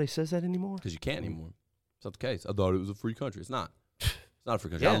noticed nobody says that anymore? Because you can't anymore. It's not the case. I thought it was a free country. It's not. It's not a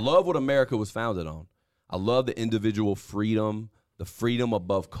free country. Yeah. I love what America was founded on. I love the individual freedom, the freedom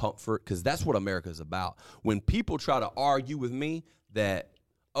above comfort, because that's what America is about. When people try to argue with me that,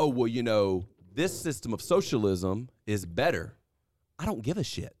 oh, well, this system of socialism is better, I don't give a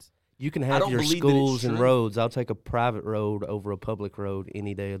shit. You can I have don't your believe that it's schools and true. roads. I'll take a private road over a public road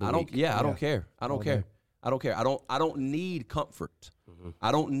any day of the week. I don't care. I don't care. I don't need comfort.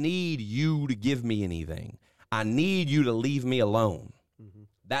 I don't need you to give me anything. I need you to leave me alone.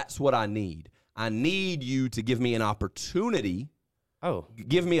 That's what I need. I need you to give me an opportunity. Oh,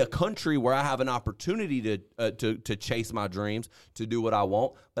 Give me a country where I have an opportunity to chase my dreams, to do what I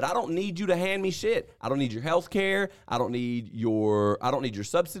want. But I don't need you to hand me shit. I don't need your health care. I don't need your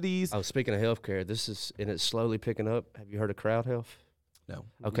subsidies. oh, speaking of healthcare, and it's slowly picking up. Have you heard of Crowd Health? No.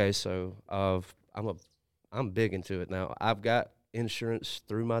 Okay, so I'm big into it now. I've got insurance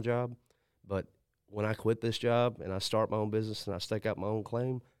through my job, but when I quit this job and I start my own business and I stake out my own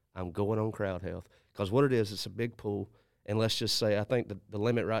claim, I'm going on Crowd Health. Because what it is, it's a big pool. And let's just say, I think the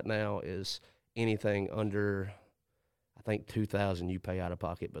limit right now is anything under, I think, $2,000 you pay out of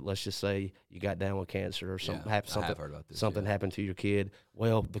pocket. But let's just say you got down with cancer or something I have heard about this, something happened to your kid.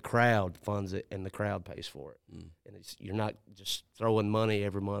 Well, the crowd funds it and the crowd pays for it. And you're not just throwing money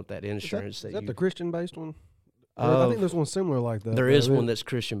every month, that insurance. Is that the Christian-based one? I Uh, think there's one similar like that. There is one that's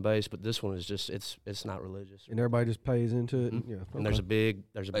Christian based, but this one is just it's not religious. and everybody just pays into it. Mhm. Yeah, And there's a big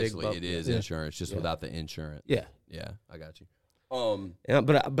Basically, bump. it is Yeah. insurance, just Yeah. without the insurance. Yeah. Yeah, I got you. Yeah,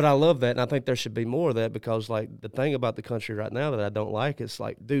 but I love that, and I think there should be more of that, because like the thing about the country right now that I don't like, it's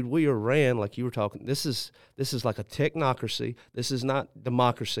like, dude, we are ran like you were talking. This is like a technocracy. This is not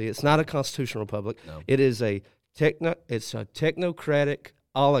democracy. It's not a constitutional republic. No. It's a technocratic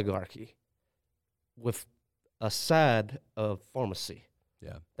oligarchy. with a side of pharmacy.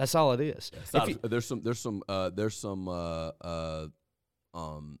 Yeah. That's all it is. Yeah, If you- there's some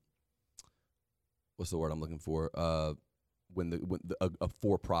what's the word I'm looking for? A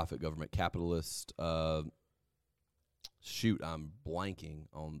for-profit government capitalist. Shoot, I'm blanking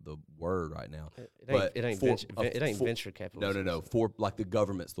on the word right now. it ain't venture capitalism. No. For like the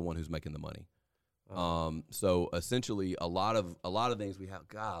government's the one who's making the money. So essentially, a lot of things we have.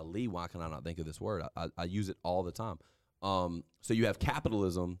 Golly, why can I not think of this word? I use it all the time. So you have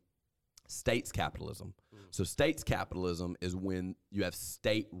capitalism, states capitalism. So states capitalism is when you have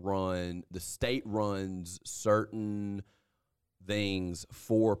the state runs certain things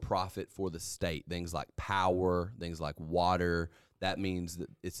for profit for the state, things like power, things like water. That means that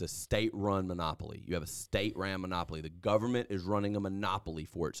it's a state-run monopoly. You have a state-run monopoly. The government is running a monopoly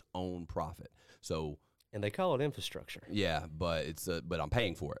for its own profit. So, And they call it infrastructure. yeah, but I'm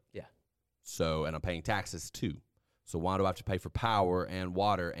paying for it. Yeah. So, and I'm paying taxes too. So why do I have to pay for power and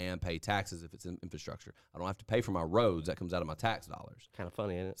water and pay taxes if it's in infrastructure? I don't have to pay for my roads. That comes out of my tax dollars. Kind of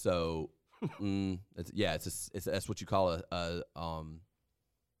funny, isn't it? So, that's what you call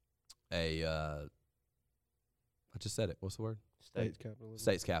I just said it. What's the word? States capitalism.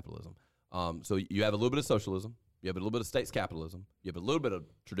 States capitalism. So you have a little bit of socialism. You have a little bit of states capitalism. You have a little bit of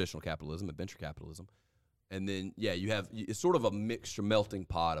traditional capitalism and venture capitalism. And then, it's sort of a mixture, melting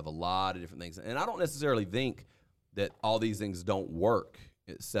pot of a lot of different things. And I don't necessarily think that all these things don't work.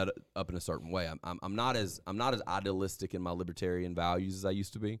 It's set up in a certain way. I'm not as idealistic in my libertarian values as I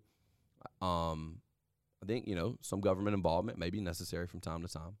used to be. I think some government involvement may be necessary from time to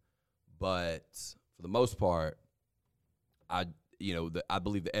time, but for the most part, I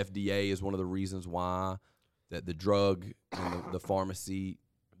believe the FDA is one of the reasons why that the drug and the pharmacy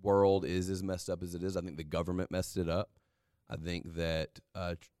world is as messed up as it is. I think the government messed it up. I think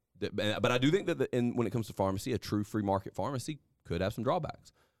but I do think that when it comes to pharmacy, a true free market pharmacy could have some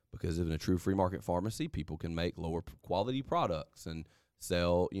drawbacks, because in a true free market pharmacy, people can make lower quality products and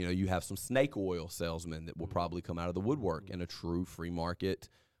sell. You have some snake oil salesmen that will probably come out of the woodwork in a true free market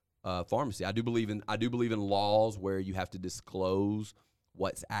pharmacy. I do believe in laws where you have to disclose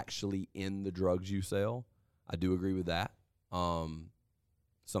what's actually in the drugs you sell. I do agree with that.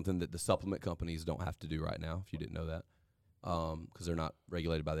 Something that the supplement companies don't have to do right now, if you didn't know that, because they're not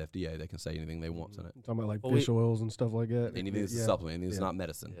regulated by the FDA. They can say anything they want in it. Talking about like fish oils and stuff like that. Anything that's a supplement, anything that's not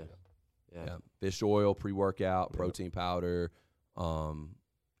medicine. Yeah. Fish oil, pre-workout, protein powder,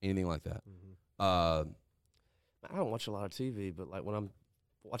 anything like that. I don't watch a lot of TV, but like when I'm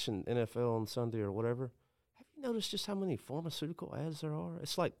watching NFL on Sunday or whatever, have you noticed just how many pharmaceutical ads there are?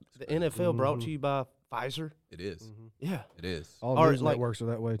 It's like the NFL brought to you by Pfizer. It is. Yeah. It is. All Or news like- networks are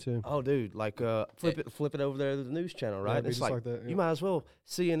that way too. Oh, dude, like flip it over there to the news channel, right? it'd be It's just like that, yeah. you might as well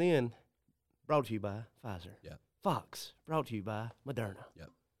CNN brought to you by Pfizer. Yeah. Fox brought to you by Moderna. Yeah.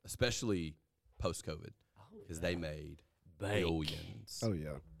 Especially post-COVID, because they made billions. Oh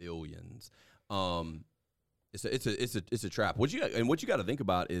yeah. Billions. It's a trap. What you got to think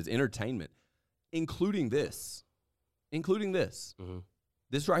about is entertainment, including this. Mm-hmm.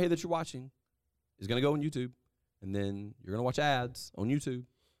 This right here that you're watching is going to go on YouTube, and then you're going to watch ads on YouTube.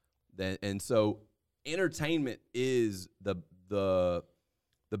 And so entertainment is the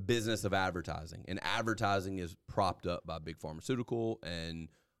business of advertising, and advertising is propped up by big pharmaceutical and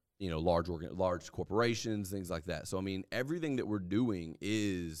large corporations, things like that. So I mean, everything that we're doing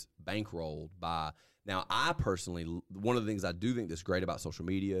is bankrolled by. Now, I personally, one of the things I do think that's great about social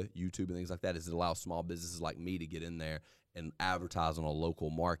media, YouTube and things like that, is it allows small businesses like me to get in there and advertise on a local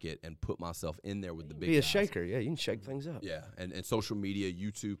market and put myself in there with the big Be a guys. shaker. Yeah, you can shake things up. Yeah, and social media,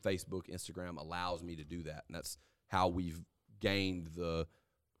 YouTube, Facebook, Instagram allows me to do that, and that's how we've gained the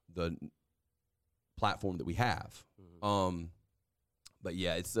platform that we have. But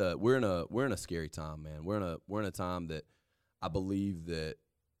yeah, it's we're in a scary time, man. We're in a time that I believe that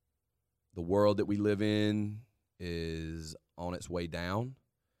the world that we live in is on its way down.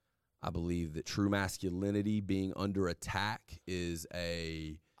 I believe that true masculinity being under attack is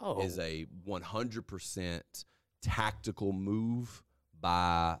a 100% tactical move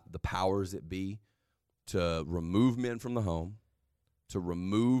by the powers that be to remove men from the home, to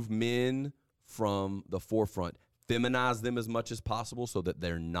remove men from the forefront, feminize them as much as possible so that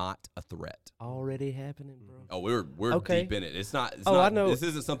they're not a threat. Already happening, bro. Oh, we're Okay. deep in it. It's not. I know. This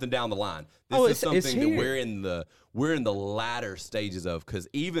isn't something down the line. This Oh, is it's something that here. we're in the latter stages of, because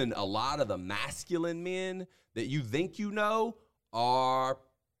even a lot of the masculine men that you think you know are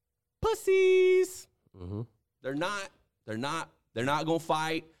pussies. Mm-hmm. They're not going to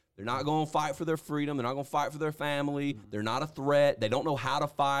fight. They're not going to fight for their freedom. They're not going to fight for their family. They're not a threat. They don't know how to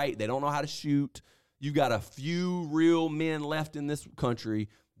fight. They don't know how to shoot. You got a few real men left in this country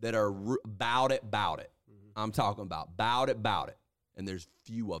that are about it. I'm talking about it. And there's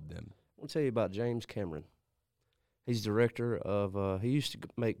few of them. I'll tell you about James Cameron. He's director of, he used to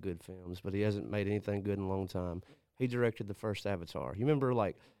make good films, but he hasn't made anything good in a long time. He directed the first Avatar. You remember,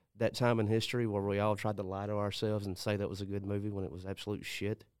 like, that time in history where we all tried to lie to ourselves and say that was a good movie when it was absolute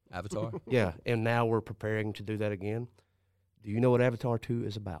shit? Avatar? Yeah, and now we're preparing to do that again. Do you know what Avatar 2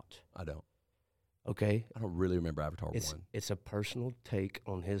 is about? I don't. Okay. I don't really remember Avatar 1. It's a personal take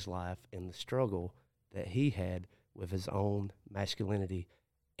on his life and the struggle that he had with his own masculinity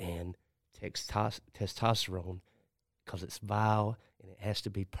and testosterone, because it's vile and it has to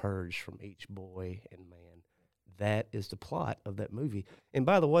be purged from each boy and man. That is the plot of that movie. And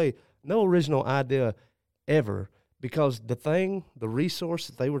by the way, no original idea ever, because the resource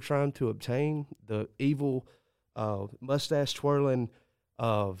that they were trying to obtain, the evil mustache twirling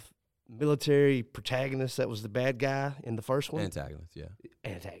military protagonist that was the bad guy in the first one. Antagonist, yeah.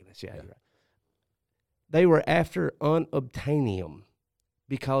 You're right. They were after unobtainium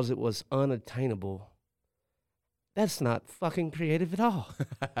because it was unattainable. That's not fucking creative at all.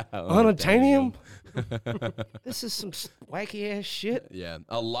 Unobtainium? This is some wacky ass shit. Yeah,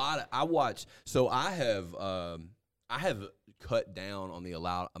 I have cut down on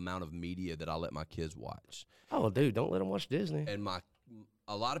the amount of media that I let my kids watch. Oh, dude, don't let them watch Disney. And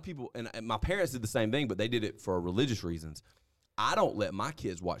a lot of people, and my parents did the same thing, but they did it for religious reasons. I don't let my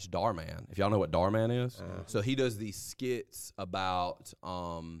kids watch Darman. If y'all know what Darman is, so he does these skits about.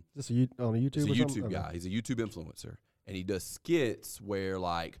 On a YouTube? He's a or YouTube something? guy. He's a YouTube influencer, and he does skits where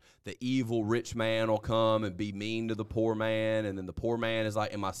like the evil rich man will come and be mean to the poor man, and then the poor man is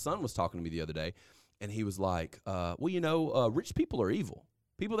like. And my son was talking to me the other day, and he was like, rich people are evil.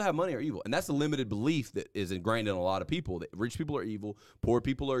 People that have money are evil. And that's a limited belief that is ingrained in a lot of people, that rich people are evil, poor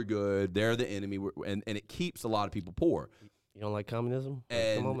people are good, they're the enemy, and it keeps a lot of people poor. You don't like communism?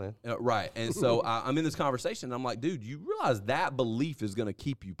 And, come on, man. Right. And so I'm in this conversation, and I'm like, dude, you realize that belief is going to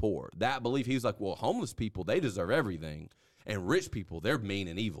keep you poor. That belief, he's like, well, homeless people, they deserve everything. And rich people, they're mean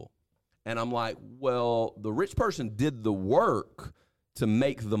and evil. And I'm like, well, the rich person did the work to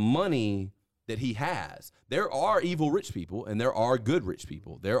make the money that he has. There are evil rich people, and there are good rich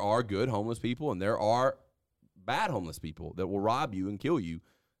people. There are good homeless people, and there are bad homeless people that will rob you and kill you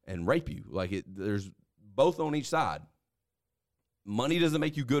and rape you. There's both on each side. Money doesn't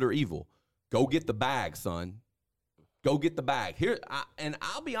make you good or evil. Go get the bag, son. Go get the bag. And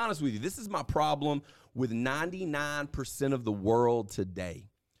I'll be honest with you, this is my problem with 99% of the world today.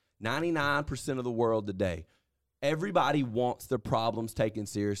 99% of the world today. Everybody wants their problems taken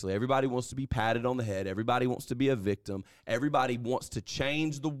seriously. Everybody wants to be patted on the head. Everybody wants to be a victim. Everybody wants to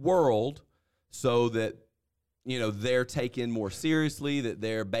change the world so that, they're taken more seriously, that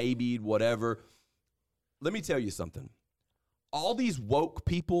they're babied, whatever. Let me tell you something. All these woke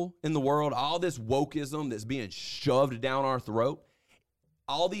people in the world, all this wokeism that's being shoved down our throat,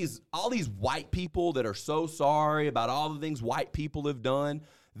 all these white people that are so sorry about all the things white people have done,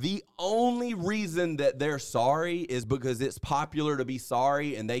 the only reason that they're sorry is because it's popular to be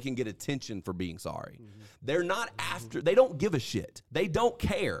sorry and they can get attention for being sorry. Mm-hmm. They're not after, they don't give a shit. They don't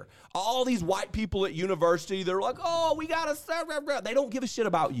care. All these white people at university, they're like, oh, we got to, they don't give a shit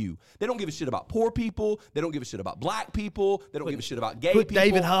about you. They don't give a shit about poor people. They don't give a shit about black people. They don't give a shit about gay people. Put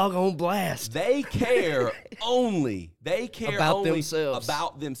David Hogg on blast. They care only about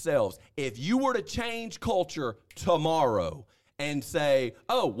themselves. If you were to change culture tomorrow, and say,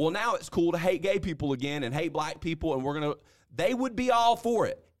 oh, well, now it's cool to hate gay people again and hate black people, and they would be all for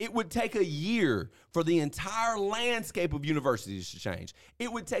it. It would take a year for the entire landscape of universities to change.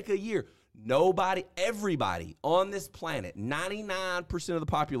 It would take a year. Everybody on this planet, 99% of the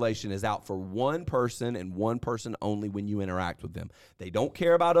population is out for one person and one person only when you interact with them. They don't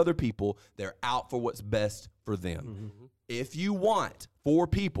care about other people. They're out for what's best for them. Mm-hmm. If you want for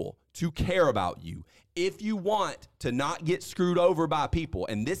people to care about you, if you want to not get screwed over by people,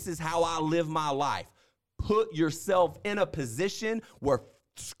 and this is how I live my life, put yourself in a position where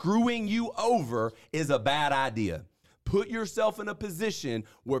screwing you over is a bad idea. Put yourself in a position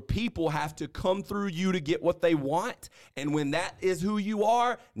where people have to come through you to get what they want, and when that is who you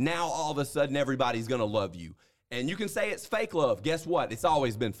are, now all of a sudden everybody's going to love you. And you can say it's fake love. Guess what? It's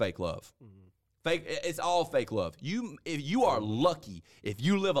always been fake love. Mm-hmm. It's all fake love. If you are lucky, if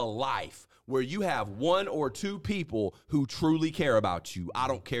you live a life where you have 1 or 2 people who truly care about you. I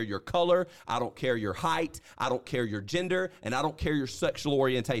don't care your color. I don't care your height. I don't care your gender. And I don't care your sexual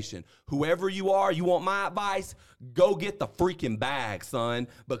orientation. Whoever you are, you want my advice? Go get the freaking bag, son,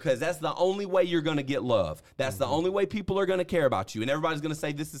 because that's the only way you're going to get love. That's the only way people are going to care about you. And everybody's going to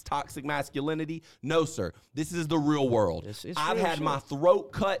say this is toxic masculinity. No, sir. This is the real world. It's I've real had shit. my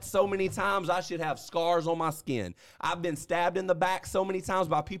throat cut so many times I should have scars on my skin. I've been stabbed in the back so many times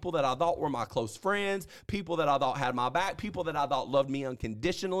by people that I thought were my close friends, people that I thought had my back, people that I thought loved me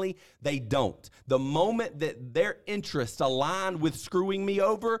unconditionally. They don't. The moment that their interests aligned with screwing me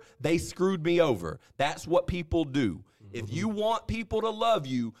over, they screwed me over. That's what people do. If you want people to love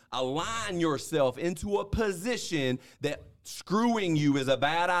you, align yourself into a position that screwing you is a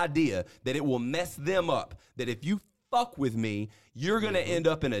bad idea, that it will mess them up, that if you fuck with me, you're going to end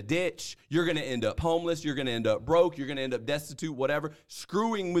up in a ditch, you're going to end up homeless, you're going to end up broke, you're going to end up destitute, whatever.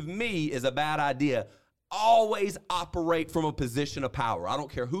 Screwing with me is a bad idea. Always operate from a position of power. I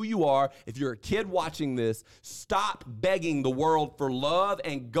don't care who you are. If you're a kid watching this, stop begging the world for love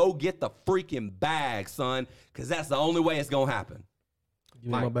and go get the freaking bag, son, because that's the only way it's going to happen.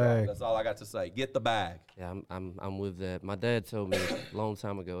 Give me my bag. That's all I got to say. Get the bag. Yeah, I'm with that. My dad told me a long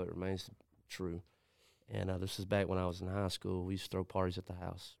time ago. It remains true. And this is back when I was in high school. We used to throw parties at the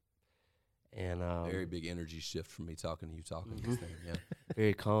house. And Very big energy shift from me talking to you talking this thing. Yeah.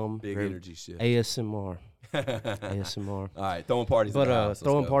 very calm. Big very energy shift. ASMR. ASMR. All right, throwing parties But at the house. Let's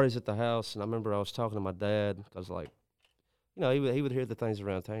throwing go. parties at the house, and I remember I was talking to my dad because, like, you know, he would hear the things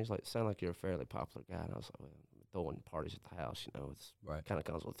around town. He's like, "Sound like you're a fairly popular guy." And I was like, "Well, throwing parties at the house, you know, it's Right. kind of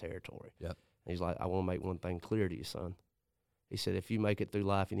comes with territory." Yep. And he's like, "I want to make one thing clear to you, son." He said, "If you make it through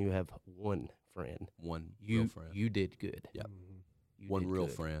life and you have one friend, One you real friend. you did good. Yep. You One did real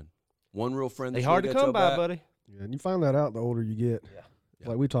good. friend. One real friend. They that's hard really to got come your by, back. buddy." Yeah, and you find that out the older you get. Yeah. Yeah.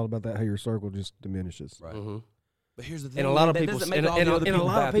 Like we talked about that, how your circle just diminishes. Right. Mm-hmm. But here's the thing. And a lot of that people, doesn't make and, all and, the other and a people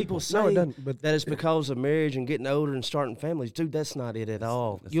lot of bad people people. say No, it doesn't. But that it's because of marriage and getting older and starting families. Dude, that's not it at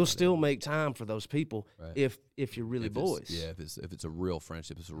all. that's You'll not still make time for those people Right. if you're really If it's- boys. Yeah, if it's a real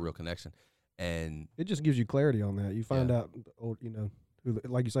friendship, it's a real connection. And it just gives you clarity on that. You find Yeah. out, you know, who,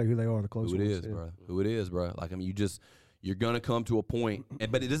 like you say, who they are, the close who it ones. is, Yeah. bro. Who it is, bro. Like, I mean, you're going to come to a point,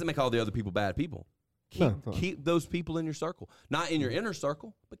 but it doesn't make all the other people bad people. Keep those people in your circle. Not in your inner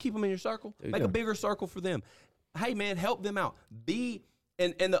circle, but keep them in your circle. Make a bigger circle for them. Hey, man, help them out.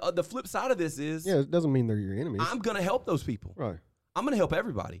 And the flip side of this is, Yeah, it doesn't mean they're your enemies. I'm going to help those people. Right. I'm going to help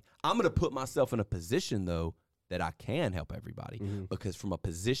everybody. I'm going to put myself in a position, though, that I can help everybody. Because from a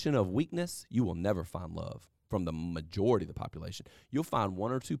position of weakness, you will never find love from the majority of the population. You'll find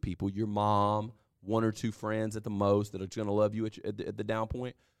 1 or 2 people, your mom, 1 or 2 friends at the most, that are going to love you at the down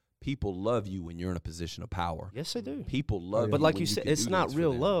point. People love you when you're in a position of power. Yes, they do. People love you. But like when you said, can it's do not things for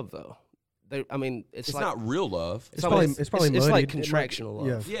real them. love, though. It's like, not real love. It's probably it's muddied. like It might- contractional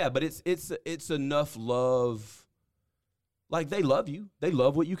love. Yeah, but it's enough love. Like, they love you. They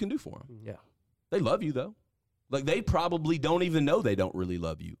love what you can do for them. Yeah. They love you, though. Like, they probably don't even know they don't really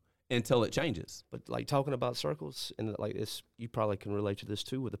love you until it changes. But like talking about circles, and like this, you probably can relate to this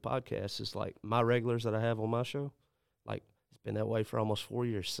too with the podcast. Is like my regulars that I have on my show, like it's been that way for almost 4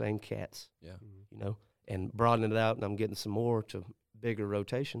 years. Same cats, Yeah. you know, and broadening it out, and I'm getting some more to bigger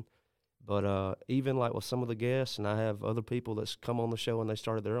rotation. But even like with some of the guests, and I have other people that's come on the show and they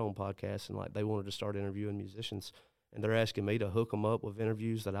started their own podcast, and like they wanted to start interviewing musicians, and they're asking me to hook them up with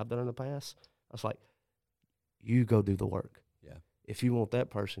interviews that I've done in the past. I was like, you go do the work. Yeah. If you want that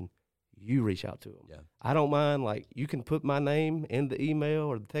person, you reach out to them. Yeah. I don't mind. Like, you can put my name in the email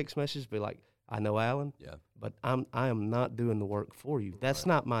or the text message, be like, I know Alan, Yeah. but I am not doing the work for you. That's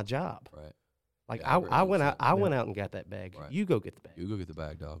not my job. Right. Like, Yeah, I I went out, understand. I went out and got that bag. Right. You go get the bag. You go get the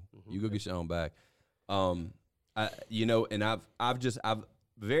bag, dog. Mm-hmm. You go get your own bag. You know, and I've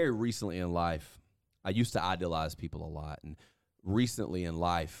very recently in life, I used to idolize people a lot, and recently in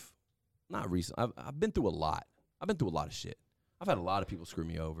life, not recent, I've been through a lot. I've been through a lot of shit. I've had a lot of people screw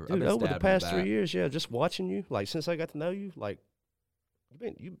me over. I've Dude, been over the stabbed in past back. 3 years, yeah, just watching you, like since I got to know you, like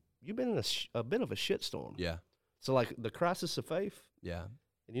you've been in a bit of a shitstorm. Yeah. So like the crisis of faith, Yeah.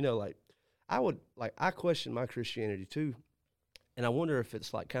 and you know, like I question my Christianity too, and I wonder if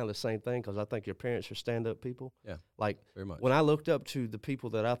it's like kind of the same thing because I think your parents are stand up people. Yeah. Like Very much. when I looked up to the people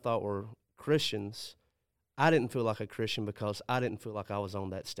that I thought were Christians, I didn't feel like a Christian because I didn't feel like I was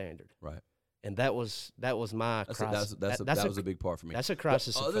on that standard. Right. And that was my crisis. That was a big part for me. That's a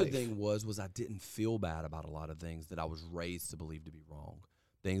crisis The of other faith. thing was I didn't feel bad about a lot of things that I was raised to believe to be wrong.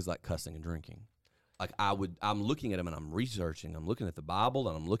 Things like cussing and drinking. Like I'm looking at them and I'm researching. I'm looking at the Bible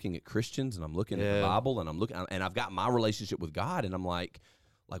and I'm looking at Christians and I'm looking at the Bible and and I've got my relationship with God and I'm like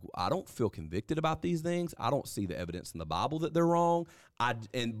Like, I don't feel convicted about these things. I don't see the evidence in the Bible that they're wrong.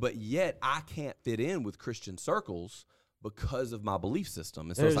 But yet I can't fit in with Christian circles because of my belief system.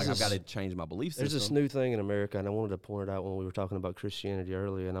 And so it's like I've got to change my belief system. There's this new thing in America, and I wanted to point it out when we were talking about Christianity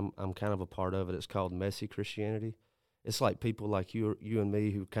earlier, and I'm kind of a part of it. It's called messy Christianity. It's like people like you and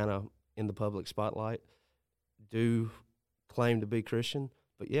me who kind of in the public spotlight do claim to be Christian,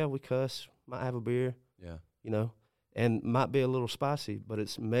 but yeah, we cuss, might have a beer, and might be a little spicy, but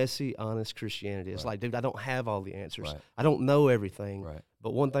it's messy, honest Christianity. It's like, dude, I don't have all the answers. Right. I don't know everything. Right.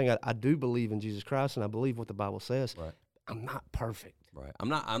 But one thing, I do believe in Jesus Christ, and I believe what the Bible says. Right. I'm not perfect. Right.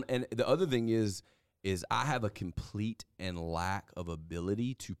 And the other thing is I have a complete and lack of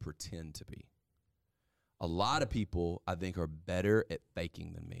ability to pretend to be. A lot of people, I think, are better at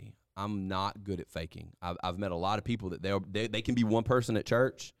faking than me. I'm not good at faking. I've met a lot of people that they can be one person at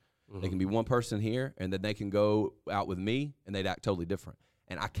church, they can be one person here, and then they can go out with me, and they'd act totally different.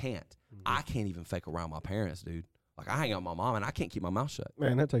 And I can't. I can't even fake around my parents, dude. Like, I hang out with my mom, and I can't keep my mouth shut.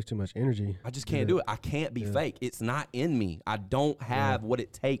 Man, that takes too much energy. I just can't do it. I can't be fake. It's not in me. I don't have what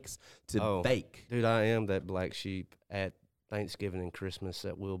it takes to fake. Dude, I am that black sheep at Thanksgiving and Christmas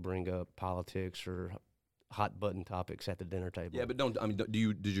that will bring up politics or hot button topics at the dinner table. Yeah, but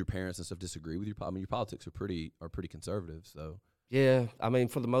did your parents and stuff disagree with your? I mean, your politics are pretty conservative, so. Yeah, I mean,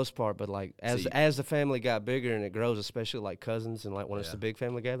 for the most part, but like as the family got bigger and it grows, especially like cousins and like when it's a big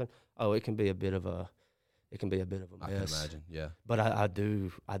family gathering, it can be a bit of a mess. I can imagine, yeah. But I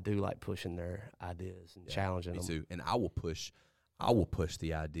do like pushing their ideas and challenging them. Me too. And I will push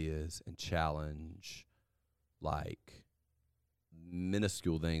the ideas and challenge like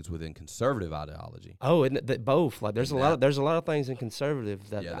minuscule things within conservative ideology. Oh, and both. Like there's a lot of things in conservative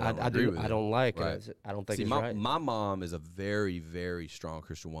that I don't like. Right. I don't think it's my, right. My mom is a very, very strong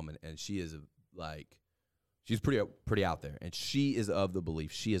Christian woman, and she is she's pretty out there, and she is of the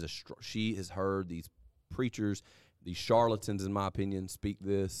belief. She has heard these preachers, these charlatans, in my opinion, speak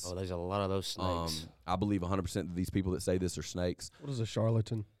this. Oh, there's a lot of those snakes. I believe 100% of these people that say this are snakes. What is a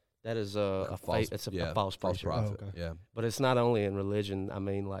charlatan? That is a false preacher. prophet. Oh, okay. Yeah, but it's not only in religion. I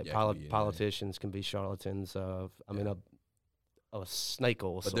mean, like politicians can be charlatans. A snake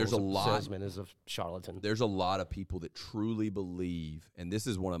oil salesman is a charlatan. There's a lot of people that truly believe, and this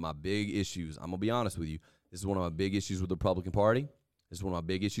is one of my big issues. I'm gonna be honest with you. This is one of my big issues with the Republican Party. This is one of my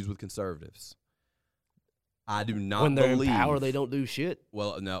big issues with conservatives. I do not when they're believe in power, they don't do shit.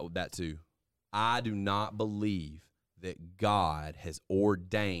 Well, no, that too. I do not believe that God has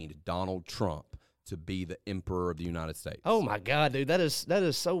ordained Donald Trump to be the emperor of the United States. Oh my God, dude, that is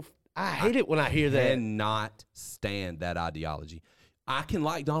so. I hate it when I hear that. I cannot stand that ideology. I can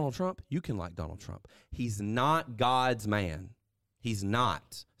like Donald Trump. You can like Donald Trump. He's not God's man. He's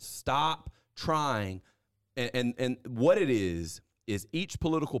not. Stop trying. And what it is each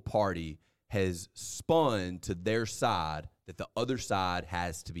political party has spun to their side that the other side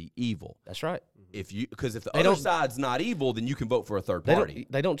has to be evil. That's right. Because if the other side's not evil, then you can vote for a third party.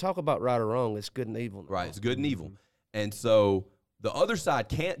 They don't talk about right or wrong. It's good and evil. Right. It's good and evil. And so the other side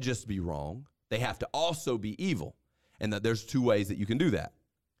can't just be wrong. They have to also be evil. And that there's two ways that you can do that.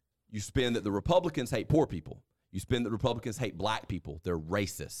 You spin that the Republicans hate poor people. You spin that Republicans hate black people. They're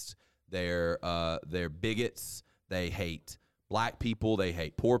racist. They're bigots. They hate black people. They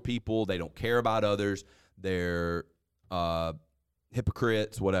hate poor people. They don't care about others. They're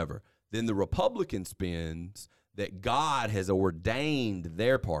hypocrites, whatever. Then the Republican spins that God has ordained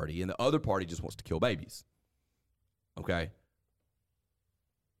their party, and the other party just wants to kill babies. Okay?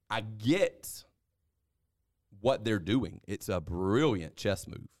 I get what they're doing. It's a brilliant chess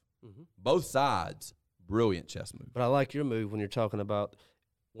move. Mm-hmm. Both sides, brilliant chess move. But I like your move when you're talking about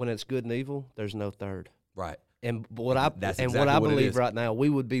when it's good and evil, there's no third. Right. And what I believe right now, we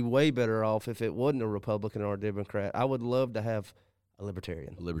would be way better off if it wasn't a Republican or a Democrat. I would love to have a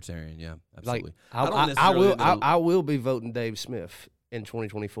libertarian. A libertarian, yeah, absolutely. Like, I will be voting Dave Smith in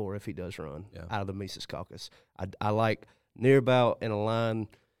 2024 if he does run out of the Mises Caucus. I like near about in a line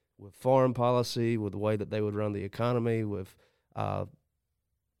with foreign policy, with the way that they would run the economy, with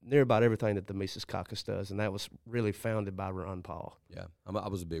near about everything that the Mises Caucus does, and that was really founded by Ron Paul. Yeah, I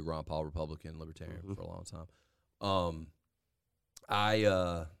was a big Ron Paul Republican, libertarian for a long time.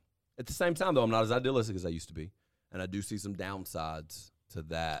 At the same time, though, I'm not as idealistic as I used to be, and I do see some downsides to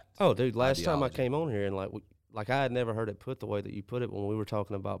that. Oh, dude, last time I came on here, and like I had never heard it put the way that you put it when we were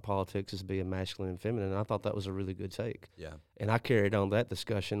talking about politics as being masculine and feminine, and I thought that was a really good take. Yeah. And I carried on that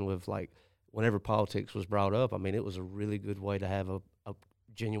discussion with, like, whenever politics was brought up, I mean, it was a really good way to have a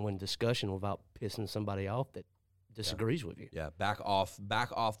genuine discussion without pissing somebody off that disagrees with you. Yeah, back off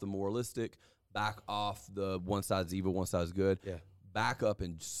the moralistic, back off the one side's evil, one side's good. Yeah. back up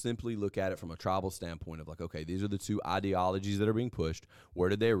and simply look at it from a tribal standpoint of like, okay, these are the two ideologies that are being pushed. Where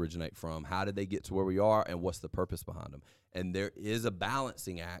did they originate from? How did they get to where we are? And what's the purpose behind them? And there is a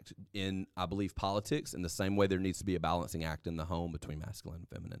balancing act in, I believe, politics in the same way there needs to be a balancing act in the home between masculine and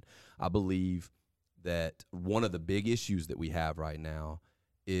feminine. I believe that one of the big issues that we have right now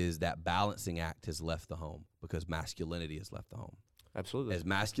is that balancing act has left the home because masculinity has left the home. Absolutely. As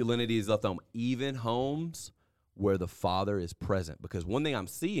masculinity is left the home, even homes where the father is present. Because one thing I'm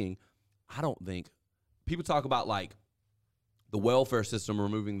seeing, I don't think, people talk about like the welfare system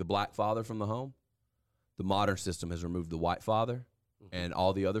removing the black father from the home. The modern system has removed the white father and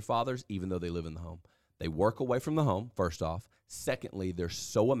all the other fathers, even though they live in the home. They work away from the home, first off. Secondly, they're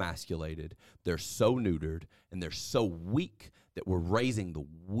so emasculated, they're so neutered, and they're so weak that we're raising the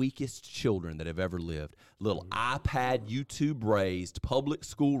weakest children that have ever lived. Little iPad, YouTube raised, public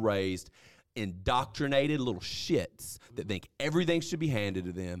school raised, indoctrinated little shits that think everything should be handed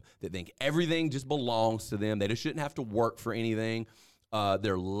to them, that think everything just belongs to them. They just shouldn't have to work for anything.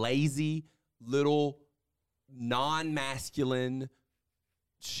 They're lazy, little, non-masculine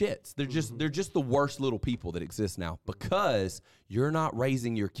shits. They're just the worst little people that exist now because you're not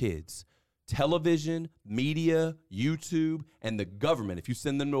raising your kids. Television, media, YouTube, and the government, if you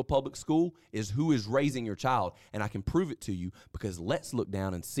send them to a public school, is who is raising your child. And I can prove it to you because let's look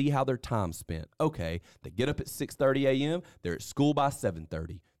down and see how their time's spent. Okay, they get up at 6:30 a.m. They're at school by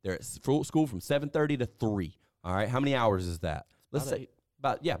 7:30. They're at school from 7:30 to 3. All right, how many hours is that? Let's say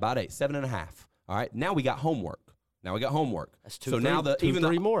about 8, 7.5. All right, now we got homework. That's three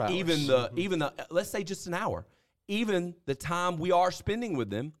more hours. Even the let's say just an hour. Even the time we are spending with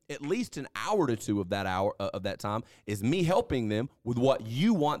them, at least an hour to two of that time is me helping them with what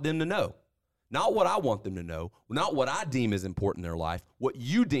you want them to know. Not what I want them to know, not what I deem is important in their life, what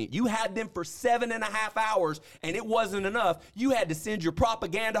you deem. You had them for 7.5 hours and it wasn't enough. You had to send your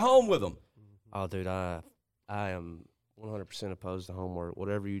propaganda home with them. Oh, dude, I am 100% opposed to homework.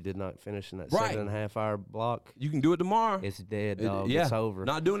 Whatever you did not finish in that Right. 7.5 hour block, You can do it tomorrow. it's dead, dog. It's over.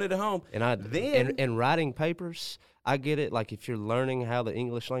 Not doing it at home. And writing papers, I get it. Like if you're learning how the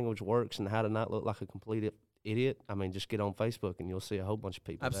English language works and how to not look like a complete idiot, I mean, just get on Facebook and you'll see a whole bunch of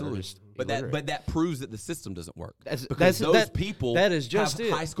people. Absolutely. That are just But illiterate. that proves that the system doesn't work. That's- Those people that is just have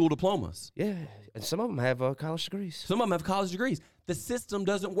it. high school diplomas. Yeah, and some of them have college degrees. Some of them have college degrees. The system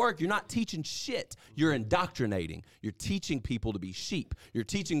doesn't work. You're not teaching shit. You're indoctrinating. You're teaching people to be sheep. You're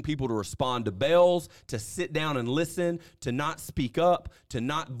teaching people to respond to bells, to sit down and listen, to not speak up, to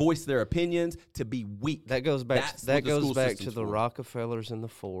not voice their opinions, to be weak. That goes back. That's That what the goes school back to system's the for. Rockefellers and the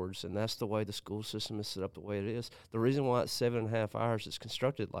Fords, and that's the way the school system is set up the way it is. The reason why it's 7.5 hours is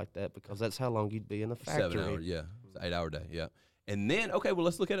constructed like that because that's how long you'd be in the factory. 7 hours, yeah. It's an 8-hour day, yeah. And then, okay, well,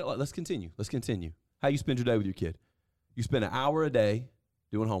 let's look at it. Let's continue. How you spend your day with your kid? You spend an hour a day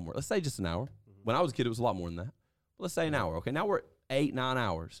doing homework. Let's say just an hour. When I was a kid, it was a lot more than that. But let's say an hour. Okay, now we're at 8-9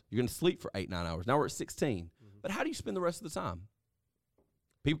 hours. You're going to sleep for 8-9 hours. Now we're at 16. But how do you spend the rest of the time?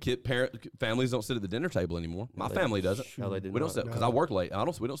 Families don't sit at the dinner table anymore. My family doesn't. No, they do We don't not. sit because I work late.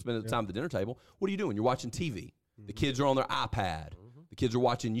 We don't spend the time at the dinner table. What are you doing? You're watching TV. The kids are on their iPad. The kids are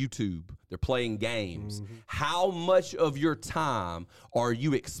watching YouTube. They're playing games. How much of your time are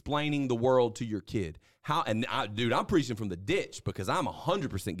you explaining the world to your kid? Dude, I'm preaching from the ditch because I'm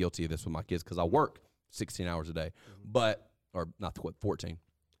 100% guilty of this with my kids because I work 16 hours a day, or not 14.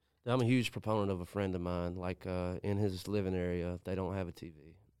 I'm a huge proponent of a friend of mine. Like in his living area, they don't have a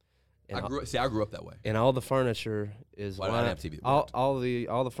TV. And I grew up that way. And all the furniture is Why do I have TV?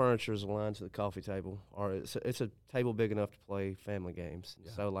 all the furniture is aligned to the coffee table, or it's a table big enough to play family games.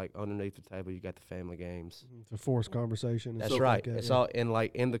 Yeah. So like underneath the table, you got the family games. It's a forced conversation. That's right. It's all and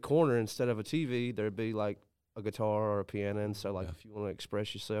like in the corner instead of a TV, there'd be like a guitar or a piano. And so like if you want to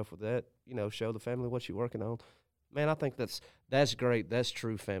express yourself with that, show the family what you're working on. Man, I think that's great. That's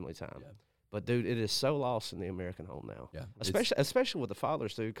true family time. Yeah. But dude, it is so lost in the American home now. Yeah, especially with the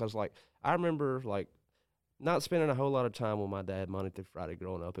fathers too, because like I remember like not spending a whole lot of time with my dad Monday through Friday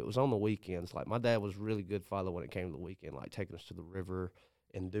growing up. It was on the weekends. Like my dad was a really good father when it came to the weekend, like taking us to the river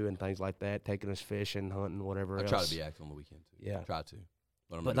and doing things like that, taking us fishing, hunting, whatever else. I try to be active on the weekend too. Yeah, I try to.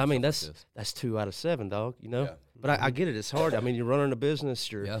 But I mean that's 2 out of 7, dog. Yeah. But I get it. It's hard. I mean, you're running a business.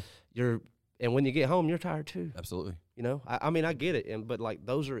 You're and when you get home, you're tired too. Absolutely. I mean, I get it, but like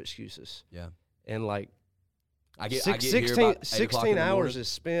those are excuses. Yeah. And like, I get 16 hours is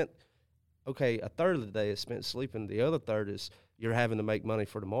spent. Okay, a third of the day is spent sleeping. The other third is you're having to make money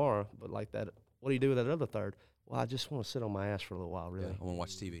for tomorrow. But like that, what do you do with that other third? Well, I just want to sit on my ass for a little while. Really, I want to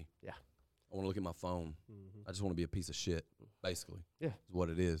watch TV. Yeah. I want to look at my phone. I just want to be a piece of shit, basically. Yeah. Is what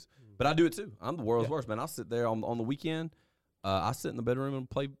it is. But I do it too. I'm the world's worst, man. I'll sit there on the weekend. I sit in the bedroom and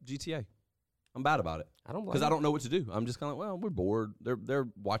play GTA. I'm bad about it. I don't blame because I you. don't know what to do. I'm just kind of well, we're bored. They're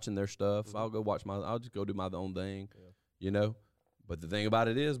watching their stuff. I'll just go do my own thing, you know. But the thing about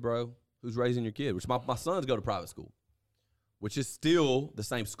it is, bro, who's raising your kid? Which my sons go to private school, which is still the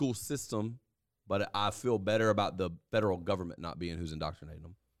same school system, but I feel better about the federal government not being who's indoctrinating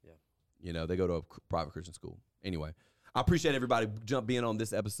them. Yeah, you know, they go to a private Christian school. Anyway, I appreciate everybody being on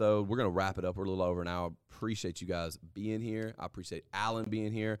this episode. We're going to wrap it up. We're a little over an hour. Appreciate you guys being here. I appreciate Alan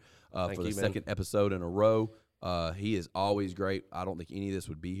being here for the second episode in a row. He is always great. I don't think any of this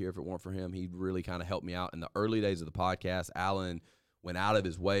would be here if it weren't for him. He really kind of helped me out in the early days of the podcast. Alan went out of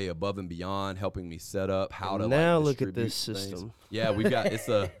his way above and beyond helping me set up how to now like, look at distribute this system. things. Yeah, we've got it's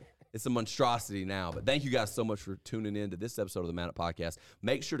a monstrosity now. But thank you guys so much for tuning in to this episode of the Man Up Podcast.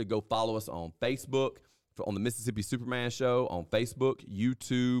 Make sure to go follow us on Facebook on the Mississippi Superman Show on Facebook,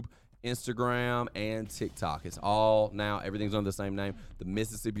 YouTube, Instagram, and TikTok. It's all now, everything's under the same name, the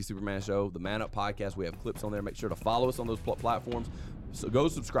Mississippi Superman Show, the Man Up Podcast. We have clips on there. Make sure to follow us on those platforms. So go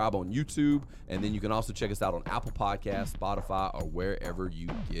subscribe on YouTube, and then you can also check us out on Apple Podcasts, Spotify, or wherever you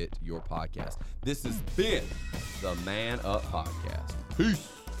get your podcast. This has been the Man Up Podcast.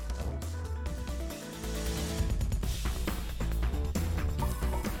 Peace.